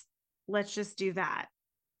just do that.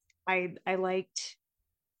 I liked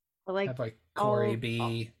Have like Corey all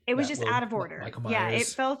B. it was That just will out of order. Michael Yeah,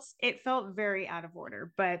 Myers. it felt very out of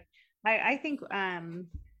order, but I think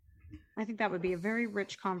that would be a very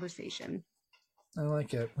rich conversation. I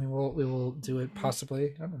like it. We will do it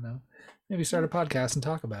possibly. I don't know. Maybe start a podcast and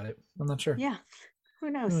talk about it. I'm not sure. Yeah.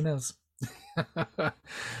 Who knows? Who knows?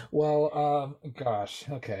 Well, gosh,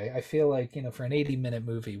 okay. I feel like, for an 80-minute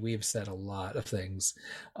movie, we've said a lot of things.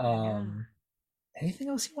 Yeah. Anything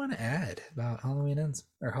else you want to add about Halloween Ends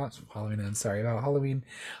Halloween Ends? Sorry, about Halloween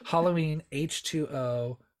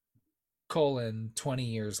H20 colon 20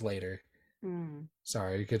 years later.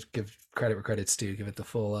 Sorry, you could give credit where credit's due. Give it the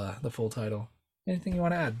full title. Anything you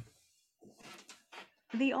want to add?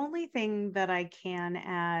 The only thing that I can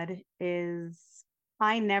add is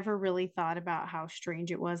I never really thought about how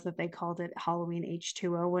strange it was that they called it Halloween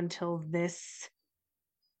H20 until this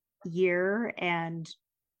year and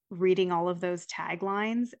reading all of those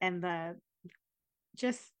taglines and the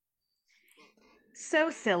just so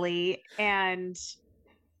silly and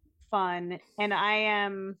fun. And I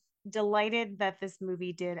am delighted that this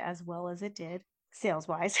movie did as well as it did, sales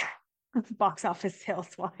wise, box office sales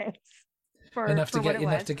wise. Enough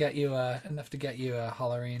to get you a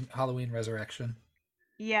Halloween Resurrection.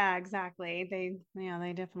 Yeah, exactly. They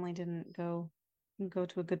definitely didn't go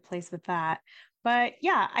to a good place with that. But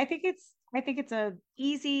yeah, I think it's a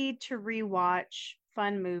easy to rewatch,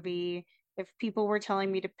 fun movie. If people were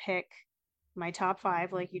telling me to pick my top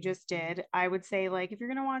 5 like you just did, I would say like if you're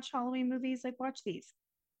gonna watch Halloween movies, like watch these.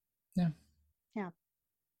 Yeah. Yeah.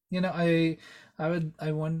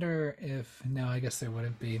 I wonder if no, I guess there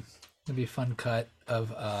wouldn't be. It'd be a fun cut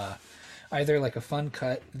of either like a fun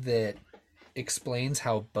cut that explains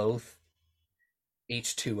how both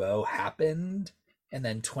H20 happened, and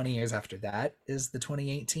then 20 years after that is the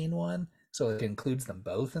 2018 one, so it includes them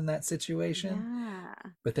both in that situation. Yeah.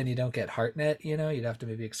 But then you don't get Hartnett, you'd have to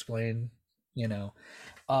maybe explain,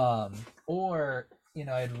 or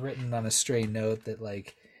I'd written on a stray note that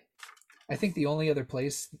like I think the only other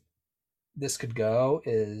place this could go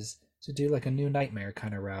is to do like a new Nightmare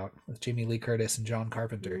kind of route with Jamie Lee Curtis and John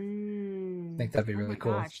Carpenter. I think that'd be really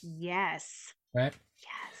cool. Gosh, yes. Right?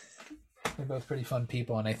 Yes. They're both pretty fun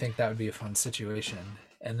people, and I think that would be a fun situation.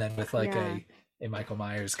 And then with like a Michael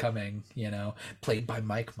Myers coming, played by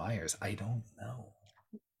Mike Myers. I don't know.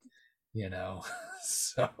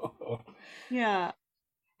 So yeah.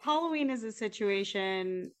 Halloween is a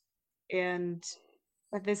situation, and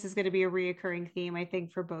this is going to be a reoccurring theme, I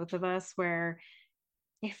think, for both of us, where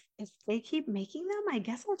if they keep making them, I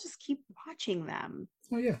guess I'll just keep watching them.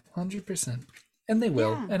 Oh yeah, 100%. And they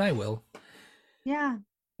will, and I will. Yeah.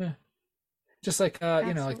 Yeah. Just like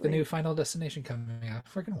like the new Final Destination coming out.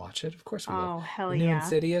 We're gonna watch it. Of course we will. Oh hell the yeah. New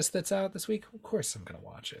Insidious that's out this week. Of course I'm gonna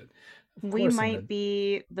watch it. We might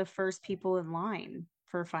be the first people in line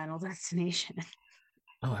for Final Destination.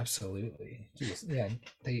 Oh, absolutely. Jeez. Yeah,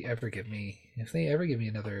 if they ever give me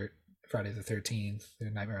another Friday the 13th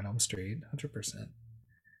or Nightmare on Elm Street, 100%.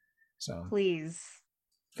 So please.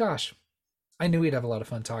 Gosh, I knew we'd have a lot of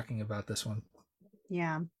fun talking about this one.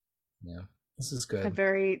 Yeah. Yeah, this is good. A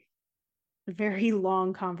very, very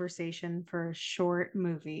long conversation for a short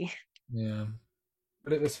movie. Yeah,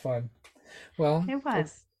 but it was fun. Well, it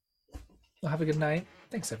was. Well, have a good night.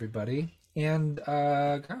 Thanks, everybody. And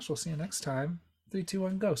gosh, we'll see you next time. 3, 2,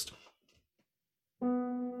 1, Ghost.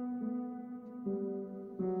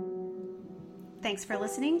 Thanks for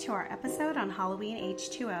listening to our episode on Halloween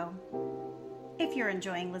H20. If you're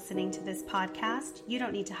enjoying listening to this podcast, you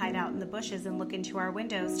don't need to hide out in the bushes and look into our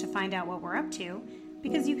windows to find out what we're up to,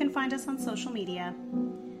 because you can find us on social media.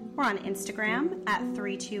 We're on Instagram at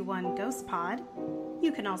 321GhostPod.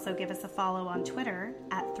 You can also give us a follow on Twitter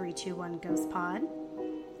at 321GhostPod.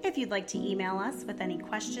 If you'd like to email us with any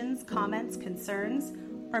questions, comments, concerns,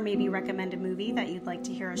 or maybe recommend a movie that you'd like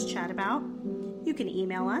to hear us chat about, you can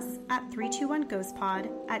email us at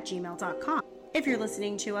 321ghostpod@gmail.com. If you're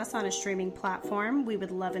listening to us on a streaming platform, we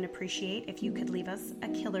would love and appreciate if you could leave us a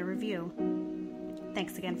killer review.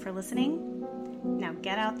 Thanks again for listening. Now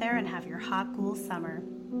get out there and have your hot, cool summer.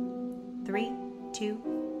 3, 2,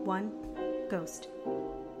 1, ghost.